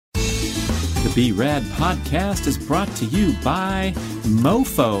Be Rad podcast is brought to you by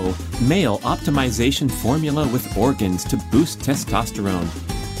MoFo, male optimization formula with organs to boost testosterone.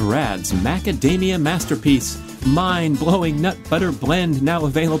 Rad's macadamia masterpiece, mind-blowing nut butter blend now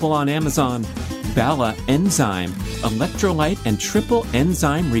available on Amazon. Bala Enzyme, electrolyte and triple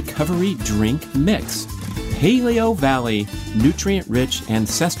enzyme recovery drink mix. Paleo Valley, nutrient-rich,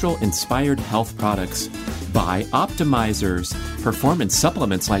 ancestral-inspired health products. By Optimizers, performance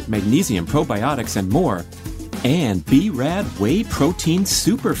supplements like magnesium, probiotics, and more. And B-Rad Whey Protein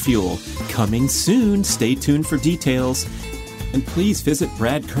Super Fuel, coming soon. Stay tuned for details. And please visit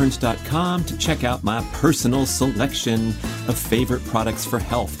bradkearns.com to check out my personal selection of favorite products for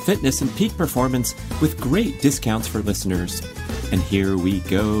health, fitness, and peak performance with great discounts for listeners. And here we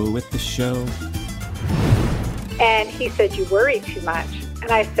go with the show. And he said, "You worry too much." And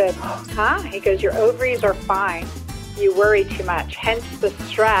I said, "Huh?" He goes, "Your ovaries are fine. You worry too much." Hence the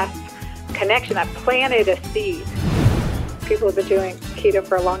stress connection that planted a seed. People who've been doing keto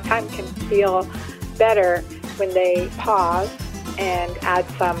for a long time can feel better when they pause and add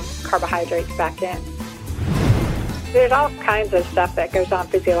some carbohydrates back in. There's all kinds of stuff that goes on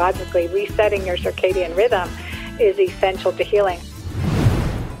physiologically. Resetting your circadian rhythm is essential to healing.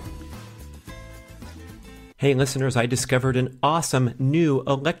 Hey listeners, I discovered an awesome new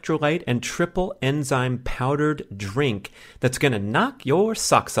electrolyte and triple enzyme powdered drink that's going to knock your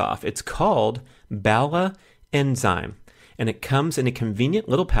socks off. It's called Bala Enzyme, and it comes in a convenient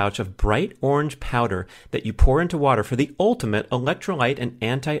little pouch of bright orange powder that you pour into water for the ultimate electrolyte and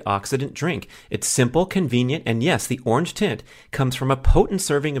antioxidant drink. It's simple, convenient, and yes, the orange tint comes from a potent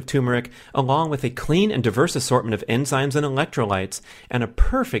serving of turmeric along with a clean and diverse assortment of enzymes and electrolytes and a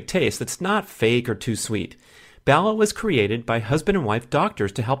perfect taste that's not fake or too sweet. Bala was created by husband and wife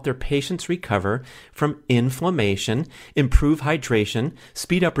doctors to help their patients recover from inflammation, improve hydration,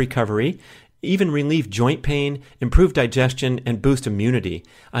 speed up recovery, even relieve joint pain, improve digestion, and boost immunity.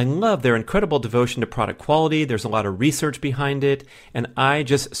 I love their incredible devotion to product quality. There's a lot of research behind it, and I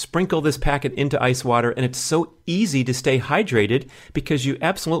just sprinkle this packet into ice water, and it's so easy to stay hydrated because you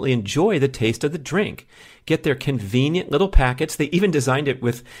absolutely enjoy the taste of the drink. Get their convenient little packets. They even designed it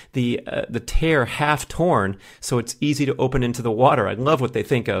with the tear half torn, so it's easy to open into the water. I love what they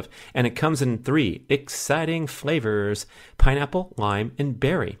think of. And it comes in 3 exciting flavors: pineapple, lime, and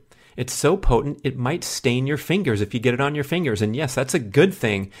berry. It's so potent, it might stain your fingers if you get it on your fingers. And yes, that's a good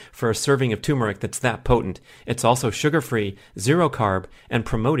thing for a serving of turmeric that's that potent. It's also sugar-free, zero carb, and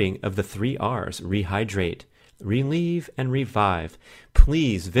promoting of the 3 R's: rehydrate, relieve, and revive.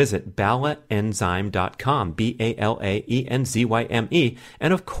 Please visit balaenzyme.com, BALAENZYME.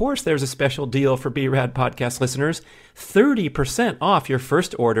 And of course, there's a special deal for B-Rad podcast listeners, 30% off your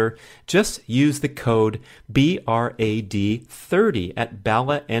first order. Just use the code BRAD30 at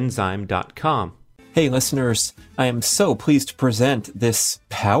balaenzyme.com. Hey listeners, I am so pleased to present this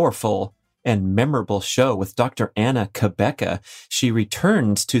powerful and memorable show with Dr. Anna Cabeca. She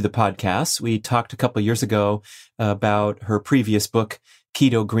returns to the podcast. We talked a couple of years ago about her previous book,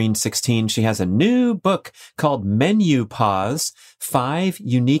 Keto Green 16. She has a new book called MenuPause, 5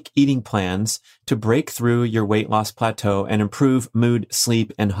 unique eating plans to break through your weight loss plateau and improve mood,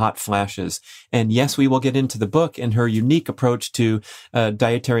 sleep, and hot flashes. And yes, we will get into the book and her unique approach to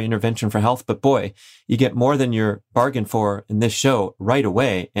dietary intervention for health. But boy, you get more than your bargain for in this show right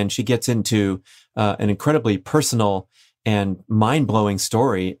away. And she gets into an incredibly personal and mind-blowing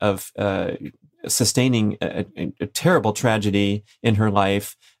story of sustaining a terrible tragedy in her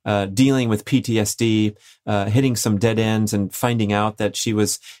life, dealing with PTSD, hitting some dead ends and finding out that she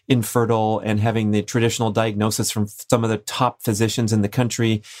was infertile and having the traditional diagnosis from some of the top physicians in the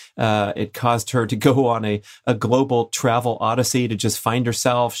country. It caused her to go on a global travel odyssey to just find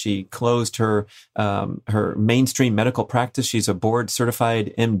herself. She closed her mainstream medical practice. She's a board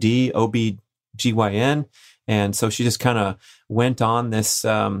certified MD, OB-GYN. And so she just kind of went on this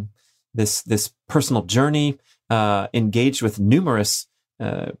personal journey, engaged with numerous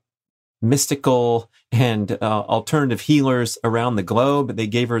mystical and alternative healers around the globe. They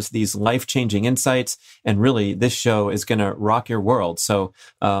gave us these life-changing insights, and really, this show is going to rock your world. So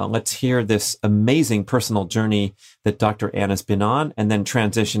let's hear this amazing personal journey that Dr. Anna's been on, and then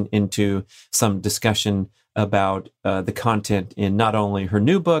transition into some discussion about the content in not only her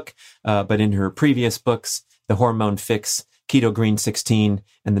new book, but in her previous books, The Hormone Fix, Keto Green 16,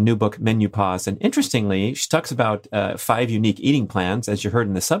 and the new book, MenuPause. And interestingly, she talks about 5 unique eating plans, as you heard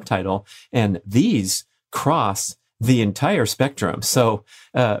in the subtitle, and these cross the entire spectrum. So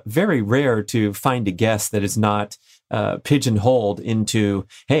very rare to find a guest that is not pigeonholed into,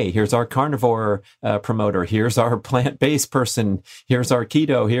 hey, here's our carnivore promoter, here's our plant-based person, here's our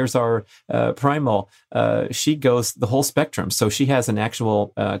keto, here's our primal. She goes the whole spectrum. So she has an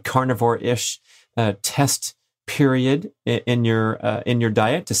actual carnivore-ish test period in your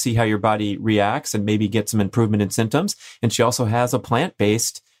diet to see how your body reacts and maybe get some improvement in symptoms. And she also has a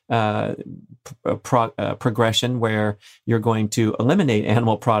plant-based progression where you're going to eliminate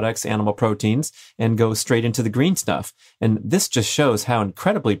animal products, animal proteins, and go straight into the green stuff. And this just shows how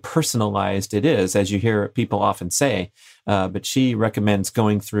incredibly personalized it is, as you hear people often say. But she recommends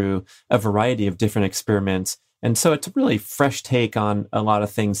going through a variety of different experiments. And so it's a really fresh take on a lot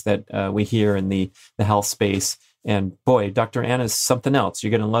of things that we hear in the health space. And boy, Dr. Anna's something else.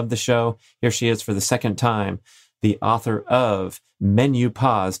 You're going to love the show. Here she is for the second time, the author of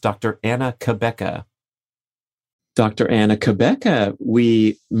MenuPause, Dr. Anna Cabeca. Dr. Anna Cabeca,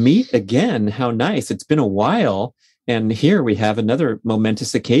 we meet again. How nice. It's been a while. And here we have another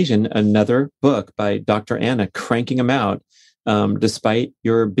momentous occasion, another book by Dr. Anna, cranking them out despite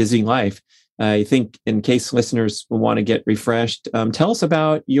your busy life. I think in case listeners want to get refreshed, tell us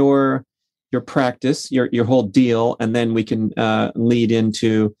about your practice, your whole deal, and then we can lead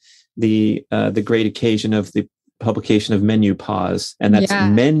into the great occasion of the publication of MenuPause. And that's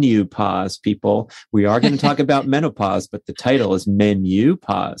MenuPause, people. We are going to talk about menopause, but the title is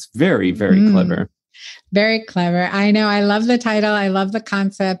MenuPause. Very, very clever. Very clever. I know. I love the title. I love the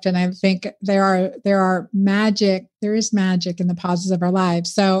concept. And I think there is magic in the pauses of our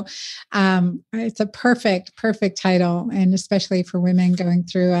lives. So it's a perfect title. And especially for women going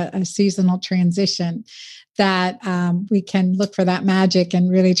through a seasonal transition, that we can look for that magic and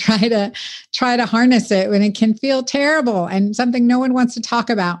really try to harness it when it can feel terrible and something no one wants to talk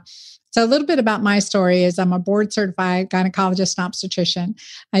about. So a little bit about my story is I'm a board certified gynecologist and obstetrician.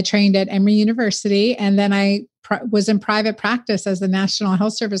 I trained at Emory University, and then I was in private practice as the National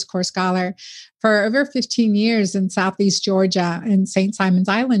Health Service Corps Scholar for over 15 years in Southeast Georgia, in St. Simon's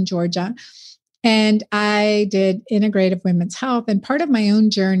Island, Georgia. And I did integrative women's health. And part of my own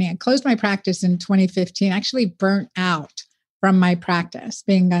journey, I closed my practice in 2015, actually burnt out from my practice,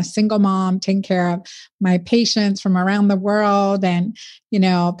 being a single mom, taking care of my patients from around the world and,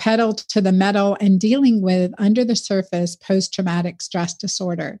 pedal to the metal and dealing with under the surface post-traumatic stress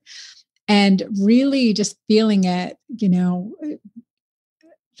disorder. And really just feeling it,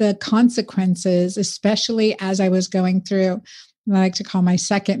 the consequences, especially as I was going through, I like to call my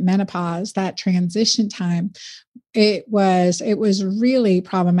second menopause, that transition time, it was really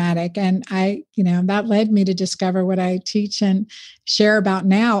problematic. And that led me to discover what I teach and share about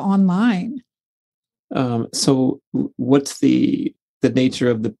now online. So what's the nature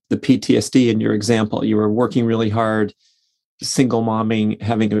of the PTSD in your example? You were working really hard, single momming,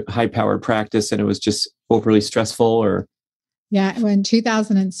 having a high powered practice, and it was just overly stressful, or? Yeah. In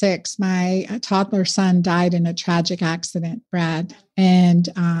 2006, my toddler son died in a tragic accident, Brad. And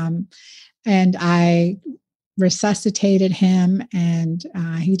I resuscitated him, and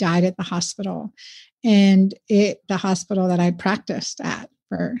he died at the hospital. And the hospital that I practiced at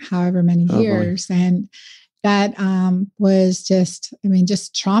for however many years. Boy. And that was just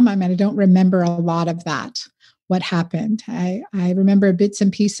trauma. I don't remember a lot of that, what happened. I remember bits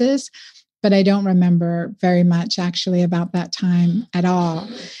and pieces, but I don't remember very much actually about that time at all.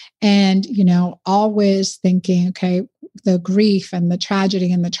 And, always thinking, okay, the grief and the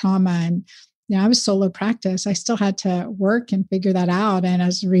tragedy and the trauma. And, I was solo practice. I still had to work and figure that out. And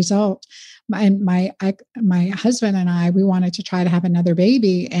as a result, my husband and I, we wanted to try to have another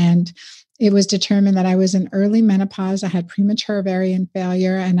baby. And it was determined that I was in early menopause. I had premature ovarian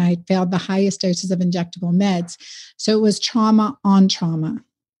failure, and I failed the highest doses of injectable meds. So it was trauma on trauma.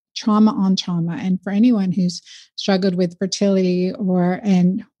 And for anyone who's struggled with fertility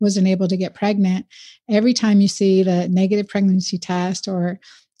and wasn't able to get pregnant, every time you see the negative pregnancy test or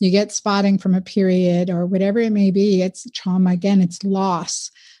you get spotting from a period or whatever it may be, it's trauma again, it's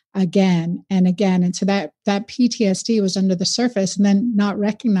loss again and again. And so that PTSD was under the surface, and then not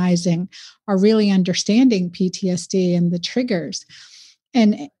recognizing or really understanding PTSD and the triggers.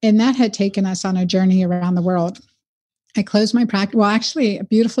 And that had taken us on a journey around the world. I closed my practice. Well, actually, a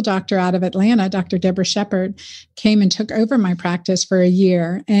beautiful doctor out of Atlanta, Dr. Deborah Shepard, came and took over my practice for a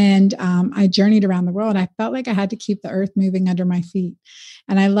year. And I journeyed around the world. I felt like I had to keep the earth moving under my feet.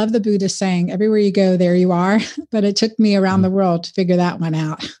 And I love the Buddhist saying, everywhere you go, there you are. But it took me around the world to figure that one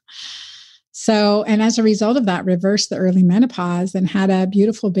out. So, and as a result of that, reversed the early menopause and had a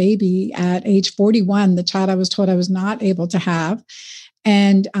beautiful baby at age 41, the child I was told I was not able to have.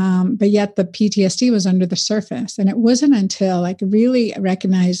 And, but yet the PTSD was under the surface. And it wasn't until like really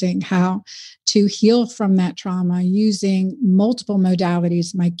recognizing how to heal from that trauma using multiple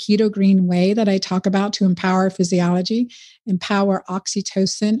modalities, my keto green way that I talk about to empower physiology, empower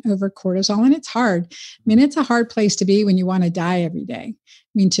oxytocin over cortisol. And it's hard. I mean, it's a hard place to be when you want to die every day.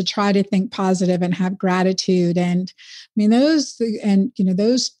 I mean, to try to think positive and have gratitude. And I mean,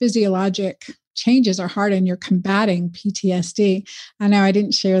 those physiologic changes are hard and you're combating PTSD. I know I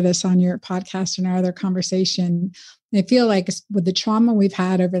didn't share this on your podcast and our other conversation. I feel like with the trauma we've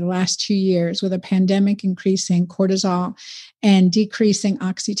had over the last 2 years, with a pandemic increasing cortisol and decreasing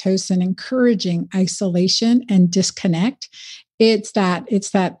oxytocin, encouraging isolation and disconnect, it's that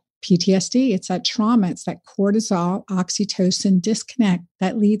PTSD, it's that trauma, it's that cortisol, oxytocin disconnect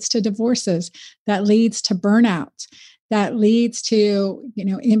that leads to divorces, that leads to burnout, that leads to,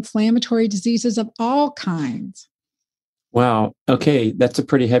 inflammatory diseases of all kinds. Wow. Okay. That's a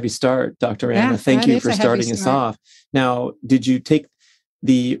pretty heavy start, Dr. Anna. Thank you for starting us off. Now, did you take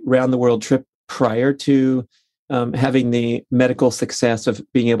the round the world trip prior to having the medical success of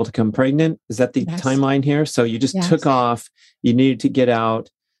being able to become pregnant? Is that the timeline here? So you just took off, you needed to get out.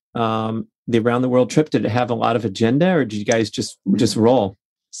 The round the world trip, did it have a lot of agenda, or did you guys just roll?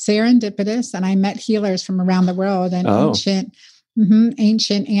 Serendipitous. And I met healers from around the world, and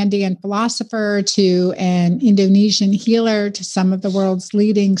ancient Andean philosopher to an Indonesian healer to some of the world's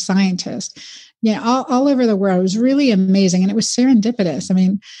leading scientists, all over the world. It was really amazing. And it was serendipitous. I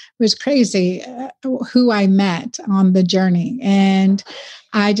mean, it was crazy who I met on the journey. And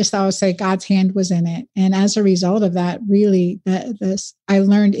I just always say God's hand was in it. And as a result of that, really, I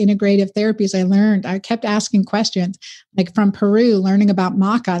learned integrative therapies. I kept asking questions, like from Peru, learning about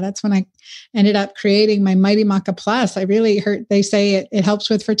maca. That's when I ended up creating my Mighty Maca Plus. I really heard they say it helps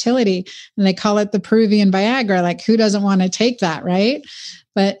with fertility, and they call it the Peruvian Viagra. Like, who doesn't want to take that, right?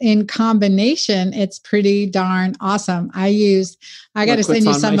 But in combination, it's pretty darn awesome. I got to send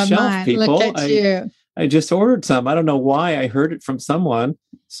you some of mine. People. Look at you. I just ordered some. I don't know why. I heard it from someone.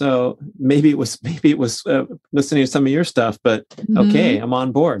 So maybe it was listening to some of your stuff, but okay, I'm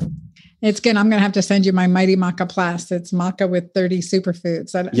on board. It's good. I'm going to have to send you my Mighty Maca Plus. It's maca with 30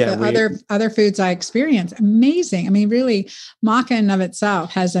 superfoods. Other foods I experience. Amazing. I mean, really, maca in of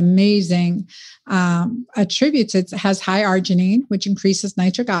itself has amazing attributes. It has high arginine, which increases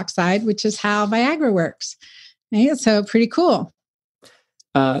nitric oxide, which is how Viagra works. Right? So pretty cool.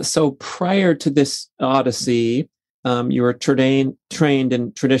 So prior to this odyssey, you were trained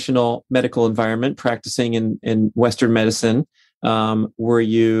in traditional medical environment, practicing in Western medicine. Were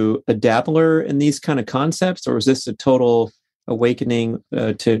you a dabbler in these kind of concepts, or was this a total awakening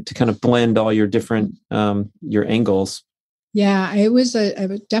to kind of blend all your different your angles? Yeah, it was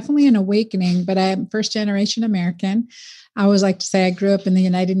definitely an awakening, but I'm first generation American. I always like to say I grew up in the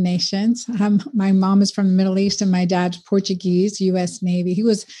United Nations. My mom is from the Middle East and my dad's Portuguese, U.S. Navy. He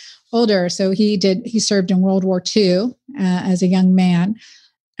was older, so he served in World War II as a young man.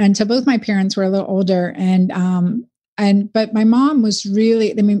 And so both my parents were a little older, but my mom was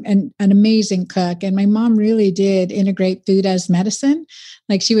really, an amazing cook. And my mom really did integrate food as medicine.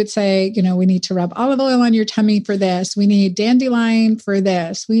 Like she would say, we need to rub olive oil on your tummy for this. We need dandelion for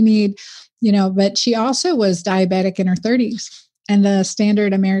this. We need, but she also was diabetic in her 30s. And the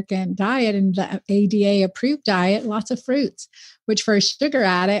standard American diet and the ADA approved diet, lots of fruits, which for a sugar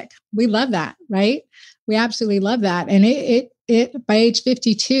addict, we love that, right? We absolutely love that. And it by age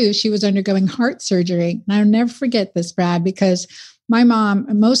 52, she was undergoing heart surgery. And I'll never forget this, Brad, because my mom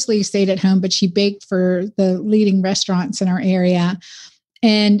mostly stayed at home, but she baked for the leading restaurants in our area.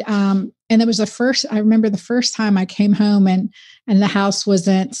 And it was I remember the first time I came home and the house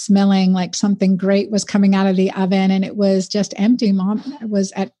wasn't smelling like something great was coming out of the oven, and it was just empty. Mom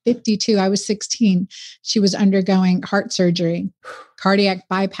was at 52. I was 16. She was undergoing heart surgery, cardiac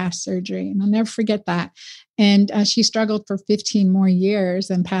bypass surgery. And I'll never forget that. And she struggled for 15 more years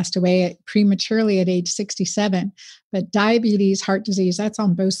and passed away prematurely at age 67. But diabetes, heart disease, that's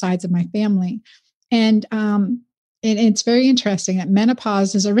on both sides of my family. And it's very interesting that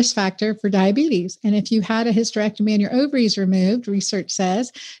menopause is a risk factor for diabetes. And if you had a hysterectomy and your ovaries removed, research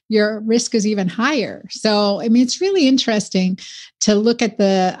says your risk is even higher. So, it's really interesting to look at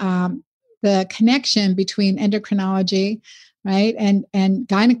the connection between endocrinology, right, and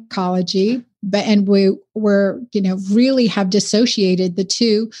gynecology. And we really have dissociated the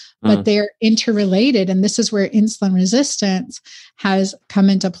two, but they're interrelated. And this is where insulin resistance has come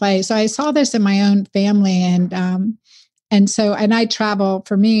into play. So I saw this in my own family, and And so, and I travel,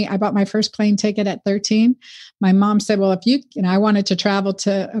 for me, I bought my first plane ticket at 13. My mom said, well, if I wanted to travel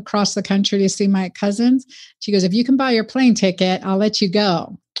across the country to see my cousins. She goes, if you can buy your plane ticket, I'll let you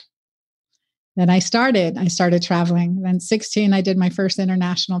go. Then I started traveling. Then 16, I did my first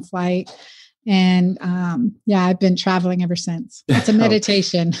international flight. And I've been traveling ever since. It's a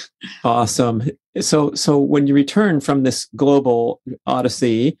meditation. Awesome. So when you return from this global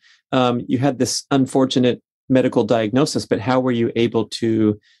odyssey, you had this unfortunate medical diagnosis, but how were you able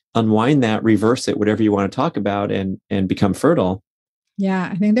to unwind that, reverse it, whatever you want to talk about, and become fertile? Yeah,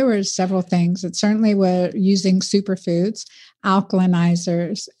 I think there were several things. It certainly was using superfoods,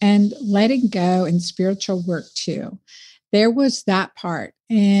 alkalinizers, and letting go in spiritual work too. There was that part.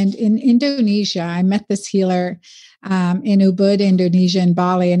 And in Indonesia, I met this healer in Ubud, Indonesia, in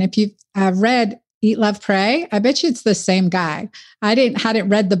Bali. And if you've read Eat, Love, Pray, I bet you it's the same guy. I hadn't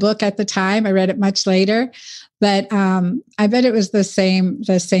read the book at the time. I read it much later, but I bet it was the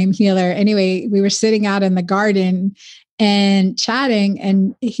same healer. Anyway, we were sitting out in the garden and chatting,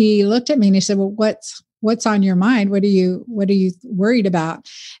 and he looked at me and he said, well, what's on your mind? What are you worried about?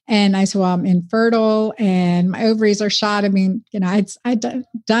 And I said, well, I'm infertile and my ovaries are shot. I mean, I'd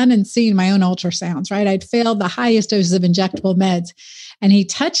done and seen my own ultrasounds, right? I'd failed the highest doses of injectable meds. And he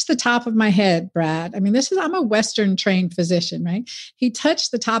touched the top of my head, Brad. I mean, I'm a Western trained physician, right? He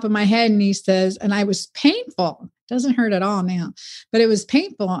touched the top of my head and he says, and I was painful. It doesn't hurt at all now, but it was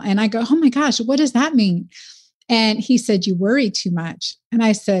painful. And I go, oh my gosh, what does that mean? And he said, you worry too much. And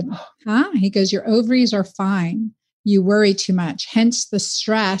I said, huh? He goes, your ovaries are fine. You worry too much. Hence the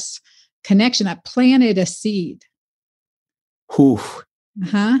stress connection that planted a seed. Whew.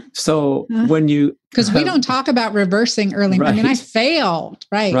 Uh-huh. So when you... Because we don't talk about reversing early. Right. I mean, I failed.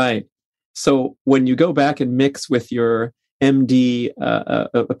 Right. Right. So when you go back and mix with your MD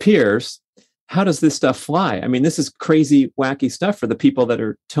peers, how does this stuff fly? I mean, this is crazy, wacky stuff for the people that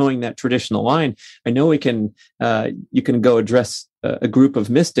are towing that traditional line. I know you can go address a group of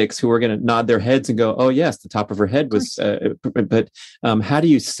mystics who are going to nod their heads and go, oh yes, the top of her head was, but how do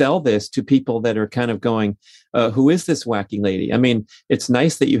you sell this to people that are kind of going, who is this wacky lady? I mean, it's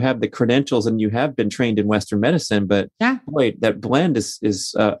nice that you have the credentials and you have been trained in Western medicine, but boy, that blend is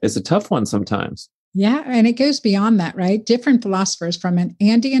a tough one sometimes. Yeah. And it goes beyond that, right? Different philosophers, from an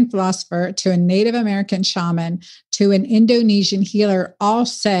Andean philosopher to a Native American shaman to an Indonesian healer, all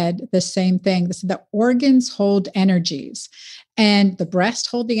said the same thing. This, the organs hold energies, and the breast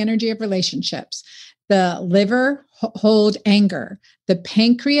hold the energy of relationships. The liver hold anger, the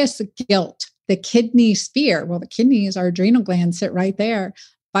pancreas, guilt, the kidneys, fear. Well, the kidneys, our adrenal glands sit right there.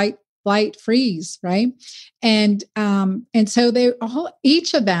 Fight, flight, freeze, right? And so they all,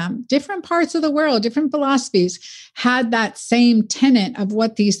 each of them, different parts of the world, different philosophies, had that same tenet of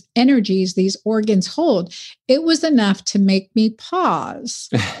what these energies, these organs hold. It was enough to make me pause.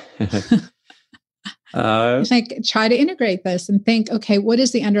 Try to integrate this and think, okay, what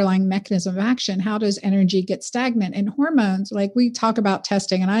is the underlying mechanism of action? How does energy get stagnant? And hormones, like we talk about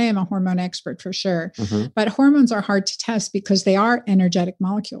testing, and I am a hormone expert for sure, but hormones are hard to test because they are energetic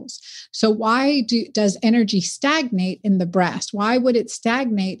molecules. So why does energy stagnate in the breast? Why would it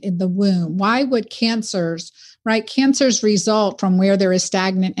stagnate in the womb? Why would cancers, right? Cancers result from where there is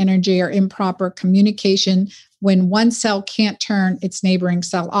stagnant energy or improper communication. When one cell can't turn its neighboring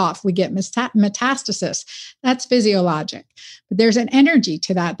cell off, we get metastasis. That's physiologic. But there's an energy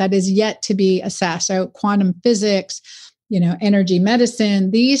to that is yet to be assessed. So quantum physics, energy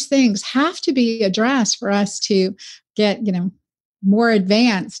medicine, these things have to be addressed for us to get, more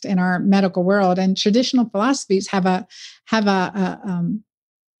advanced in our medical world. And traditional philosophies have a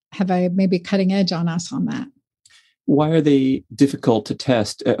maybe cutting edge on us on that. Why are they difficult to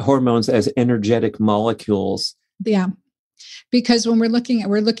test, hormones as energetic molecules? Yeah, because when we're looking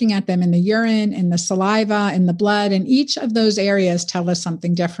at them in the urine, in the saliva, in the blood, and each of those areas tell us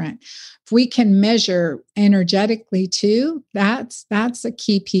something different. If we can measure energetically too, that's a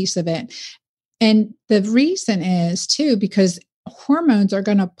key piece of it. And the reason is too, because hormones are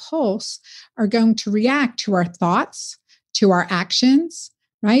going to pulse, are going to react to our thoughts, to our actions,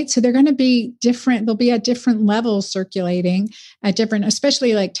 right? So they're going to be different. They'll be at different levels circulating at different,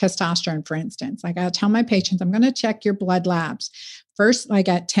 especially like testosterone, for instance. Like I'll tell my patients, I'm going to check your blood labs. First, like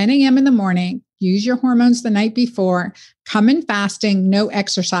at 10 a.m. in the morning, use your hormones the night before, come in fasting, no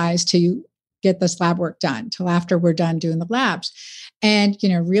exercise to get this lab work done till after we're done doing the labs. And,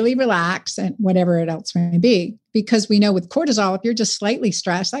 really relax and whatever it else may be, because we know with cortisol, if you're just slightly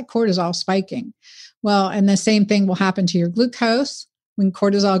stressed, that cortisol spiking. Well, and the same thing will happen to your glucose, when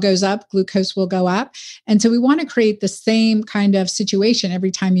cortisol goes up, glucose will go up. And so we want to create the same kind of situation every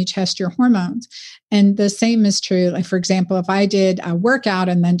time you test your hormones. And the same is true. Like, for example, if I did a workout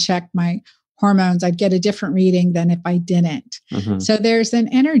and then checked my hormones, I'd get a different reading than if I didn't. Mm-hmm. So there's an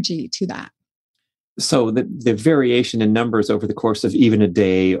energy to that. So the variation in numbers over the course of even a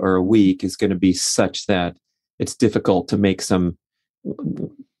day or a week is going to be such that it's difficult to make some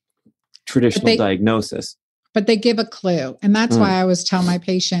traditional diagnosis. But they give a clue. And that's why I always tell my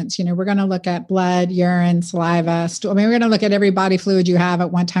patients, we're going to look at blood, urine, saliva, we're going to look at every body fluid you have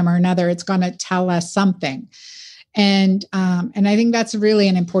at one time or another. It's going to tell us something. And I think that's really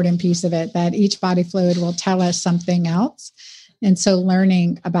an important piece of it, that each body fluid will tell us something else. And so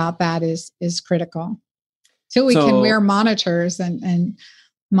learning about that is critical. So we can wear monitors and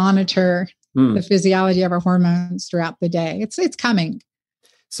monitor the physiology of our hormones throughout the day. It's coming.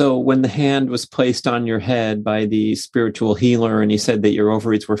 So when the hand was placed on your head by the spiritual healer and he said that your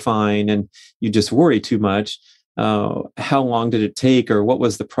ovaries were fine and you just worry too much, how long did it take, or what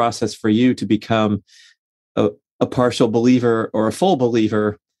was the process for you to become a partial believer or a full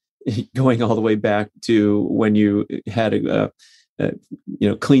believer, going all the way back to when you had a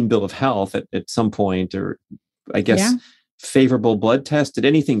clean bill of health at some point, or I guess favorable blood test? Did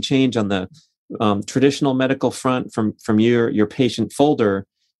anything change on the traditional medical front from your patient folder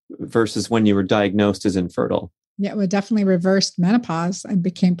versus when you were diagnosed as infertile? Yeah, well, definitely reversed menopause. I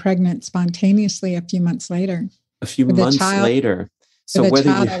became pregnant spontaneously a few months later. A few months later. So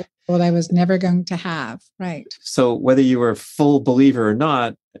whether I was never going to have, right? So whether you were a full believer or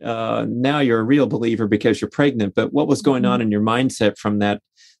not, now you're a real believer because you're pregnant. But what was going on in your mindset from that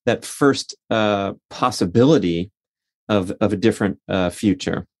first possibility of a different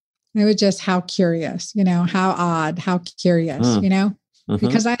future? It was just how curious, how odd, how curious,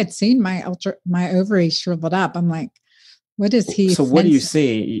 because I had seen my ovaries shriveled up. I'm like, what is he? So what do you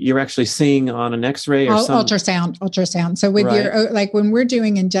see? You're actually seeing on an X-ray or ultrasound. So with when we're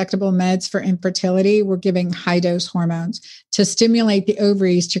doing injectable meds for infertility, we're giving high dose hormones to stimulate the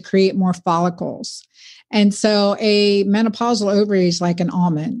ovaries to create more follicles. And so a menopausal ovary is like an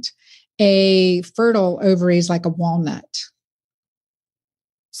almond. A fertile ovary is like a walnut.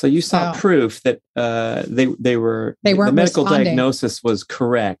 So you saw proof that they weren't the medical diagnosis was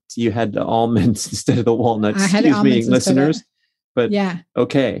correct. You had the almonds instead of the walnuts. Excuse me, listeners. But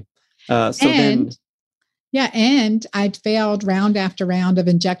okay. And I'd failed round after round of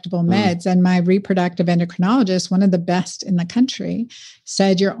injectable meds, and my reproductive endocrinologist, one of the best in the country,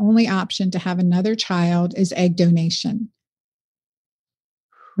 said your only option to have another child is egg donation.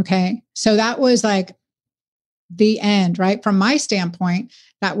 Okay, so that was like the end, right? From my standpoint,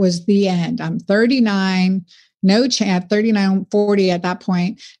 that was the end. I'm 39, no chance, 39, 40 at that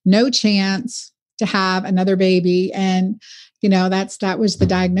point, no chance to have another baby. And, that was the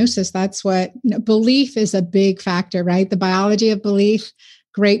diagnosis. That's what, belief is a big factor, right? The Biology of Belief,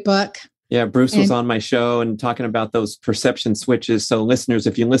 great book. Yeah, Bruce was on my show and talking about those perception switches. So listeners,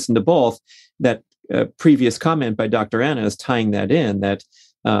 if you listen to both, that previous comment by Dr. Anna is tying that in, that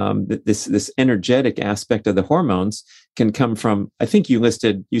this energetic aspect of the hormones can come from, I think you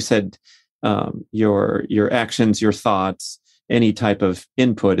said your actions, your thoughts, any type of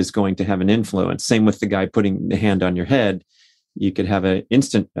input is going to have an influence. Same with the guy putting the hand on your head. You could have an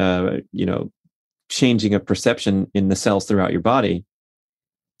instant, changing of perception in the cells throughout your body.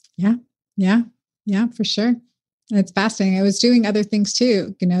 Yeah, for sure. It's fascinating. I was doing other things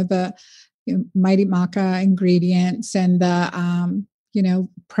too, the Mighty Maca ingredients and the,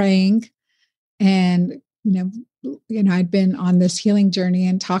 praying, and, I'd been on this healing journey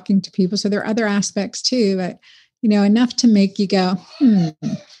and talking to people. So there are other aspects too, but, enough to make you go,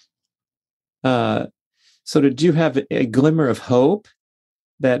 So did you have a glimmer of hope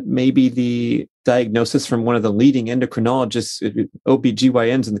that maybe the diagnosis from one of the leading endocrinologists,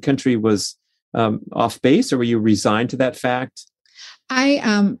 OBGYNs in the country, was off base, or were you resigned to that fact?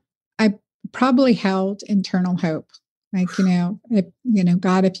 I probably held internal hope. Like,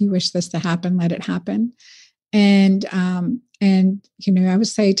 God, if you wish this to happen, let it happen. And I would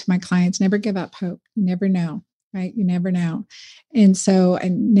say to my clients, never give up hope. You never know, right? You never know. And so I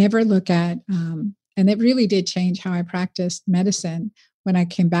never look at, and it really did change how I practiced medicine when I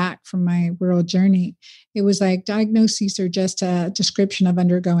came back from my world journey. It was like diagnoses are just a description of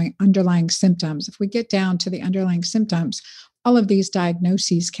underlying symptoms. If we get down to the underlying symptoms, all of these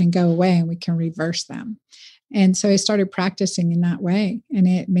diagnoses can go away and we can reverse them. And so I started practicing in that way, and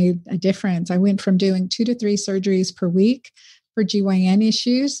it made a difference. I went from doing 2 to 3 surgeries per week for GYN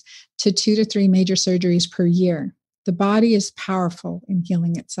issues to 2 to 3 major surgeries per year. The body is powerful in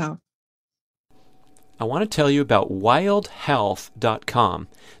healing itself. I want to tell you about wildhealth.com.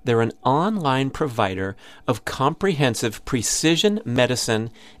 They're an online provider of comprehensive precision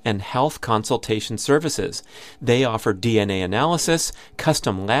medicine and health consultation services. They offer DNA analysis,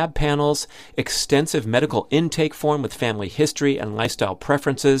 custom lab panels, extensive medical intake form with family history and lifestyle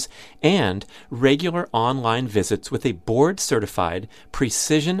preferences, and regular online visits with a board-certified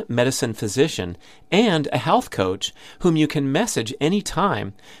precision medicine physician and a health coach whom you can message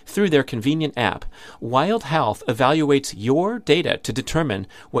anytime through their convenient app. Wild Health evaluates your data to determine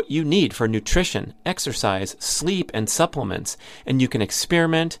what you need for nutrition, exercise, sleep, and supplements, and you can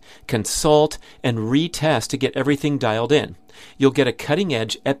experiment, consult, and retest to get everything dialed in. You'll get a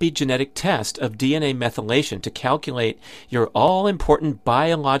cutting-edge epigenetic test of DNA methylation to calculate your all-important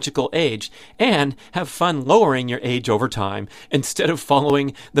biological age and have fun lowering your age over time instead of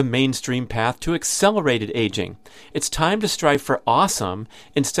following the mainstream path to accelerated aging. It's time to strive for awesome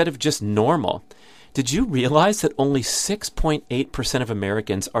instead of just normal. Did you realize that only 6.8% of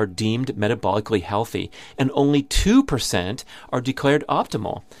Americans are deemed metabolically healthy and only 2% are declared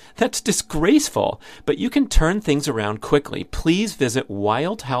optimal? That's disgraceful, but you can turn things around quickly. Please visit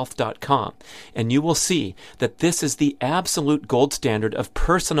wildhealth.com and you will see that this is the absolute gold standard of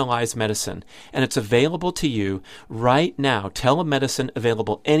personalized medicine, and it's available to you right now. Telemedicine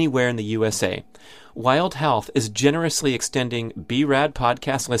available anywhere in the USA. Wild Health is generously extending BRAD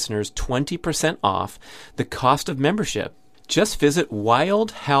podcast listeners 20% off the cost of membership. Just visit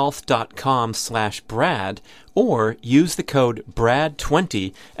wildhealth.com/Brad or use the code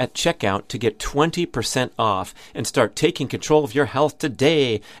BRAD20 at checkout to get 20% off and start taking control of your health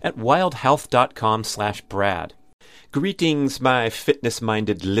today at wildhealth.com/Brad. Greetings, my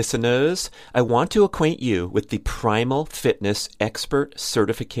fitness-minded listeners. I want to acquaint you with the Primal Fitness Expert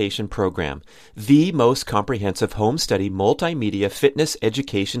Certification Program, the most comprehensive home study multimedia fitness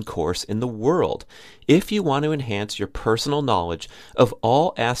education course in the world. If you want to enhance your personal knowledge of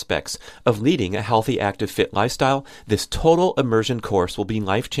all aspects of leading a healthy, active, fit lifestyle, this total immersion course will be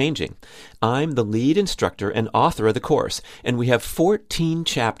life-changing. I'm the lead instructor and author of the course, and we have 14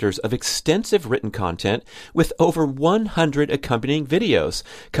 chapters of extensive written content with over 100 accompanying videos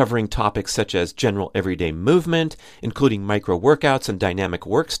covering topics such as general everyday movement, including micro workouts and dynamic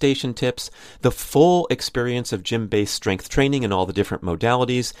workstation tips, the full experience of gym-based strength training and all the different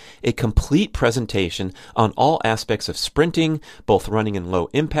modalities, a complete presentation on all aspects of sprinting, both running and low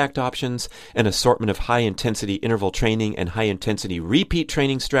impact options, an assortment of high intensity interval training and high intensity repeat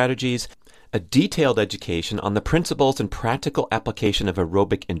training strategies, a detailed education on the principles and practical application of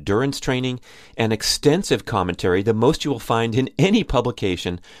aerobic endurance training, and extensive commentary, the most you will find in any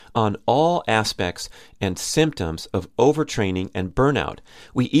publication, on all aspects and symptoms of overtraining and burnout.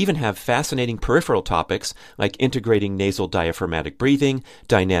 We even have fascinating peripheral topics like integrating nasal diaphragmatic breathing,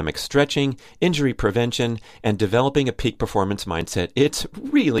 dynamic stretching, injury prevention, and developing a peak performance mindset. It's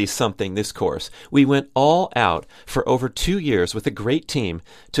really something, this course. We went all out for over 2 years with a great team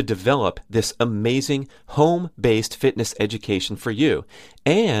to develop this amazing home-based fitness education for you.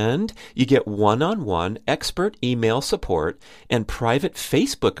 And you get one-on-one expert email support and private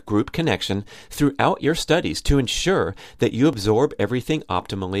Facebook group connection throughout your studies to ensure that you absorb everything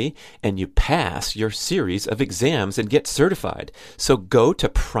optimally and you pass your series of exams and get certified. So go to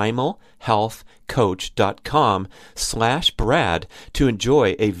primalhealthcoach.com/Brad to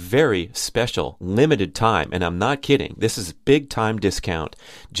enjoy a very special limited time. And I'm not kidding. This is a big time discount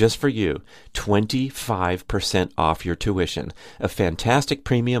just for you. 25% off your tuition. A fantastic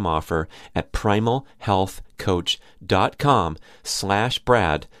premium offer at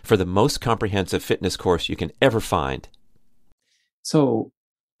primalhealthcoach.com/Brad for the most comprehensive fitness course you can ever find. So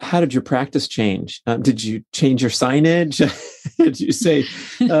how did your practice change? Did you change your signage? Did you say,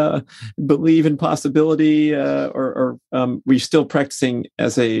 believe in possibility, or were you still practicing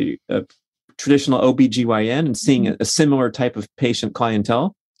as a traditional OBGYN and seeing a similar type of patient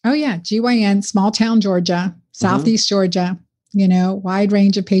clientele? Oh yeah. GYN, small town, Georgia, Southeast Georgia, wide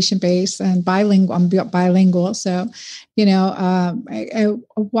range of patient base and bilingual. I'm bilingual. So, a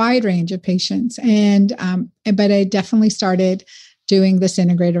wide range of patients. But I definitely started doing this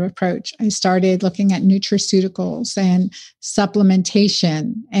integrative approach. I started looking at nutraceuticals and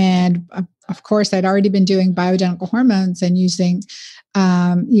supplementation. And of course, I'd already been doing bioidentical hormones and using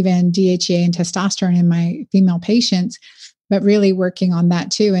even DHEA and testosterone in my female patients, but really working on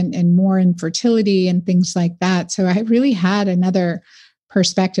that too, and more in fertility and things like that. So I really had another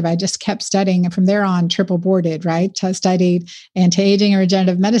perspective. I just kept studying, and from there on, triple boarded, right? I studied anti-aging and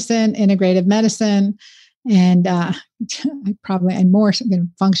regenerative medicine, integrative medicine, and and more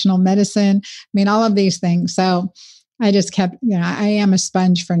functional medicine. I mean, all of these things. So I just kept, I am a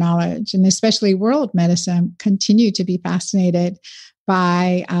sponge for knowledge, and especially world medicine, continue to be fascinated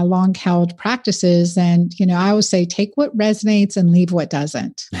by long held practices. And, I always say, take what resonates and leave what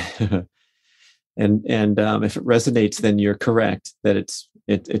doesn't. And if it resonates, then you're correct that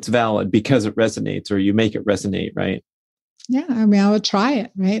it's valid because it resonates, or you make it resonate, right? Yeah, I mean, I would try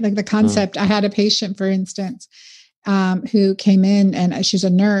it, right? Like the concept. I had a patient, for instance, who came in, and she's a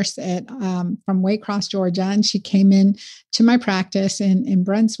nurse from Waycross, Georgia, and she came in to my practice in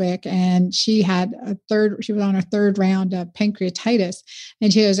Brunswick, and she had she was on her third round of pancreatitis,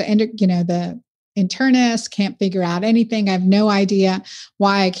 and she was, the internist can't figure out anything. I have no idea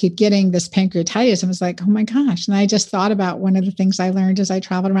why I keep getting this pancreatitis. I was like, oh my gosh. And I just thought about one of the things I learned as I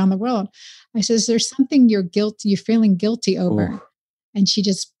traveled around the world. I says, there's something you're feeling guilty over. Ooh. And she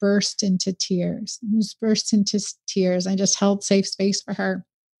just burst into tears. I just held safe space for her,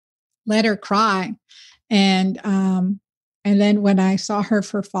 let her cry. And then when I saw her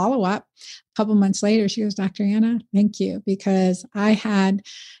for follow-up a couple months later, she goes, Dr. Anna, thank you, because I had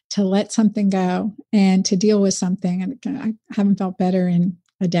to let something go and to deal with something. And I haven't felt better in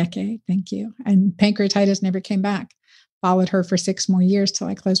a decade. Thank you. And pancreatitis never came back. Followed her for 6 more years till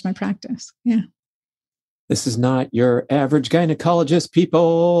I closed my practice. Yeah. This is not your average gynecologist,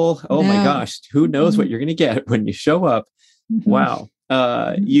 people. Oh my gosh. Who knows what you're going to get when you show up? Mm-hmm. Wow.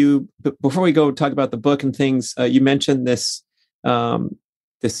 Before we go talk about the book and things, you mentioned this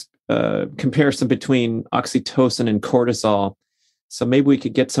comparison between oxytocin and cortisol. So maybe we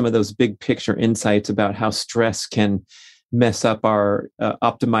could get some of those big picture insights about how stress can mess up our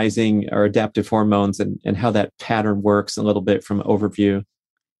optimizing our adaptive hormones and how that pattern works a little bit from overview.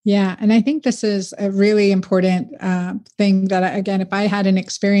 Yeah. And I think this is a really important thing that, again, if I hadn't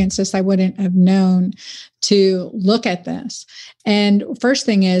experienced this, I wouldn't have known to look at this. And first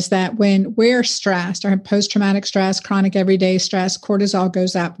thing is that when we're stressed, or post-traumatic stress, chronic everyday stress, cortisol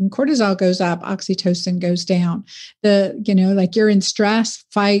goes up. When cortisol goes up, oxytocin goes down. Like you're in stress,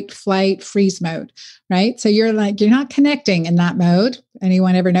 fight, flight, freeze mode, right? So you're not connecting in that mode.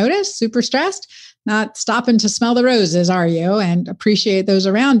 Anyone ever notice? Super stressed? Not stopping to smell the roses, are you? And appreciate those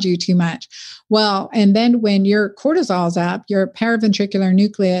around you too much. Well, and then when your cortisol's up, your paraventricular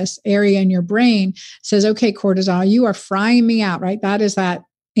nucleus area in your brain says, okay, cortisol, you are frying me out, right? That is that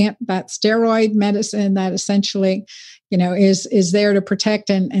steroid medicine that essentially, is there to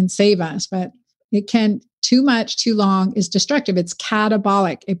protect and save us. But it can, too much, too long is destructive. It's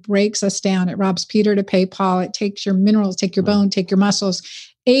catabolic. It breaks us down. It robs Peter to pay Paul. It takes your minerals, take your bone, take your muscles,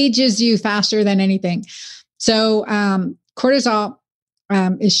 ages you faster than anything. So cortisol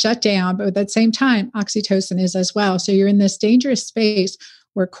is shut down, but at the same time, oxytocin is as well. So you're in this dangerous space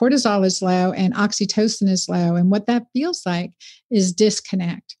where cortisol is low and oxytocin is low. And what that feels like is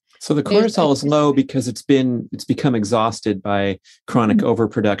disconnect. So the cortisol is low because it's become exhausted by chronic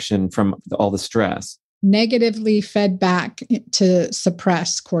overproduction from all the stress. Negatively fed back to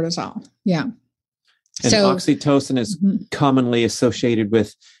suppress cortisol. Yeah. And oxytocin is commonly associated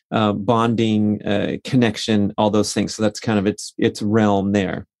with bonding, connection, all those things. So that's kind of its realm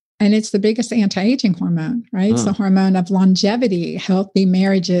there. And it's the biggest anti-aging hormone, right? It's the hormone of longevity, healthy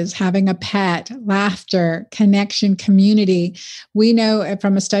marriages, having a pet, laughter, connection, community. We know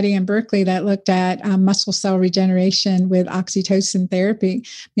from a study in Berkeley that looked at muscle cell regeneration with oxytocin therapy.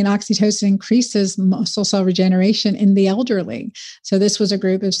 Oxytocin increases muscle cell regeneration in the elderly. So this was a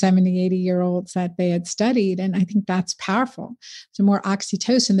group of 70, 80-year-olds that they had studied. And I think that's powerful. So more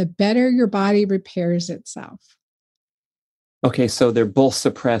oxytocin, the better your body repairs itself. Okay, so they're both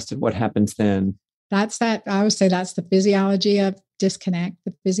suppressed, and what happens then? I would say that's the physiology of disconnect,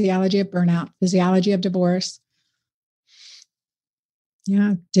 the physiology of burnout, physiology of divorce.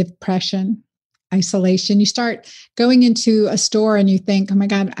 Yeah, depression, isolation. You start going into a store and you think, oh my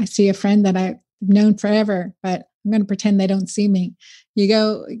God, I see a friend that I've known forever, but I'm going to pretend they don't see me.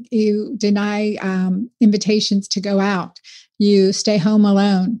 You deny invitations to go out. You stay home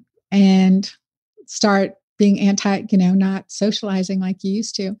alone and start being not socializing like you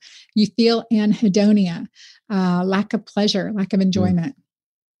used to. You feel anhedonia, lack of pleasure, lack of enjoyment.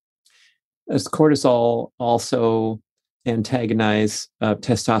 Does cortisol also antagonize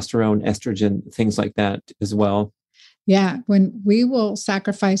testosterone, estrogen, things like that as well? Yeah, when we will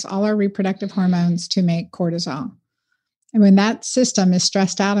sacrifice all our reproductive hormones to make cortisol. And when that system is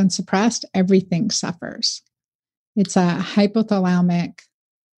stressed out and suppressed, everything suffers. It's a hypothalamic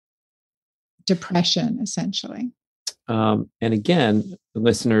depression, essentially. And again,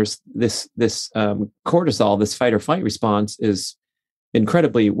 listeners, this cortisol, this fight or flight response is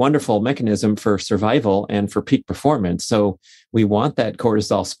incredibly wonderful mechanism for survival and for peak performance. So we want that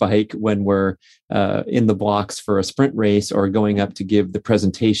cortisol spike when we're in the blocks for a sprint race or going up to give the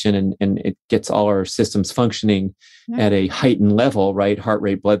presentation, and it gets all our systems functioning at a heightened level, right? Heart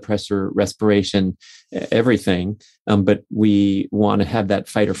rate, blood pressure, respiration, everything. But we want to have that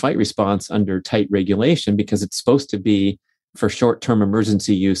fight or flight response under tight regulation because it's supposed to be for short-term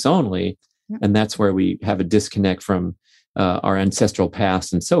emergency use only. And that's where we have a disconnect from our ancestral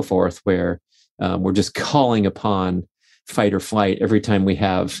past and so forth, where we're just calling upon fight or flight every time we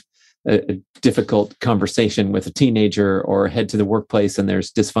have a difficult conversation with a teenager or head to the workplace and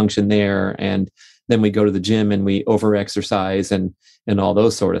there's dysfunction there. And then we go to the gym and we over-exercise and all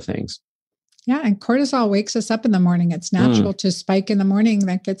those sort of things. Yeah. And cortisol wakes us up in the morning. It's natural to spike in the morning.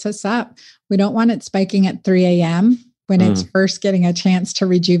 That gets us up. We don't want it spiking at 3 a.m. when it's first getting a chance to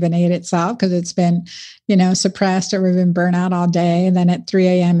rejuvenate itself because it's been, suppressed or we've been burnt out all day. And then at 3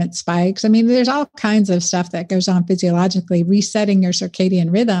 a.m. it spikes. I mean, there's all kinds of stuff that goes on physiologically. Resetting your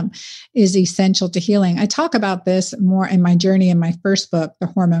circadian rhythm is essential to healing. I talk about this more in my journey in my first book, The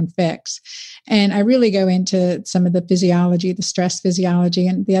Hormone Fix. And I really go into some of the physiology, the stress physiology,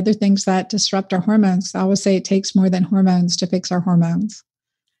 and the other things that disrupt our hormones. I always say it takes more than hormones to fix our hormones.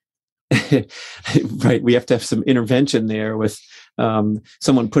 Right. We have to have some intervention there with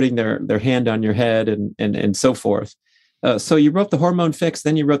someone putting their hand on your head and so forth. So you wrote The Hormone Fix,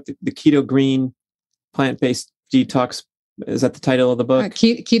 then you wrote the Keto Green Plant-Based Detox. Is that the title of the book?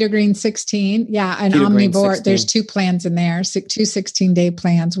 Keto Green 16. Yeah. An Keto Green omnivore. 16. There's 2 plans in there, 2 16-day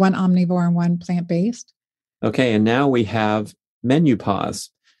plans, one omnivore and one plant-based. Okay. And now we have MenuPause.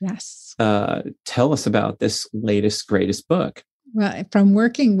 Yes. Tell us about this latest, greatest book. Well, from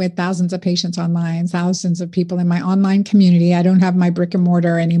working with thousands of patients online, thousands of people in my online community, I don't have my brick and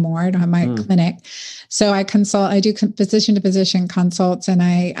mortar anymore. I don't have my clinic. So I do physician to physician consults, and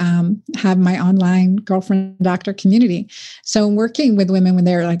I have my online girlfriend doctor community. So working with women when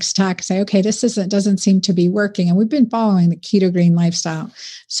they're like stuck, say, okay, this doesn't seem to be working. And we've been following the keto green lifestyle.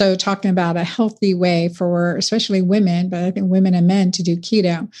 So talking about a healthy way for especially women, but I think women and men to do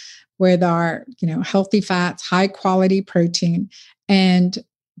keto, with our, healthy fats, high quality protein, and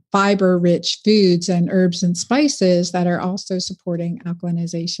fiber-rich foods and herbs and spices that are also supporting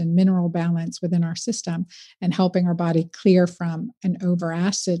alkalinization, mineral balance within our system, and helping our body clear from an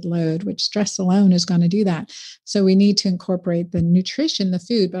over-acid load, which stress alone is going to do that. So we need to incorporate the nutrition, the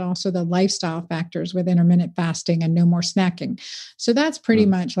food, but also the lifestyle factors with intermittent fasting and no more snacking. So that's pretty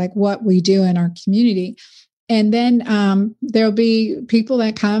much like what we do in our community. And then there'll be people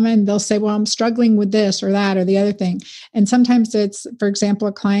that come and they'll say, well, I'm struggling with this or that or the other thing. And sometimes it's, for example,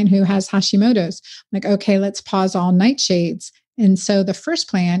 a client who has Hashimoto's. I'm like, okay, let's pause all nightshades. And so the first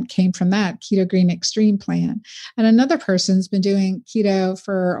plan came from that Keto Green Extreme plan. And another person's been doing keto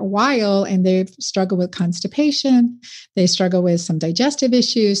for a while and they've struggled with constipation. They struggle with some digestive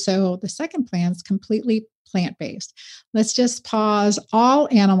issues. So the second plan is completely plant-based. Let's just pause all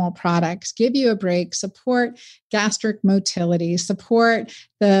animal products, give you a break, support gastric motility, support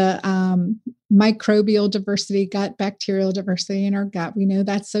the microbial diversity, gut bacterial diversity in our gut. We know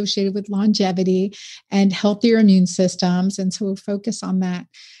that's associated with longevity and healthier immune systems. And so we'll focus on that.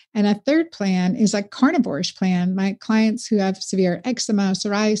 And a third plan is a carnivore-ish plan. My clients who have severe eczema,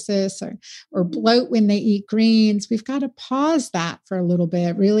 psoriasis, or bloat when they eat greens, we've got to pause that for a little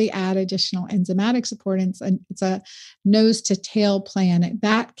bit, really add additional enzymatic support. And it's a nose to tail plan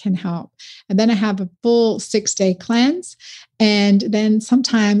that can help. And then I have a full 6-day cleanse. And then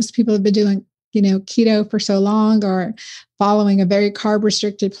sometimes people have been doing keto for so long or following a very carb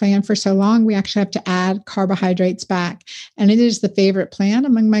restricted plan for so long, we actually have to add carbohydrates back. And it is the favorite plan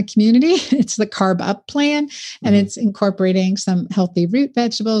among my community. It's the carb up plan. And it's incorporating some healthy root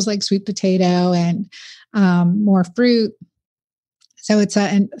vegetables like sweet potato and more fruit. So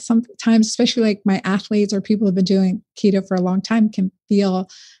and sometimes, especially like my athletes or people who have been doing keto for a long time can feel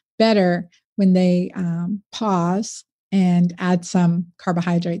better when they pause and add some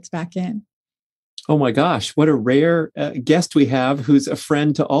carbohydrates back in. Oh my gosh, what a rare guest we have who's a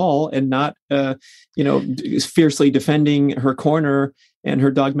friend to all and not, fiercely defending her corner and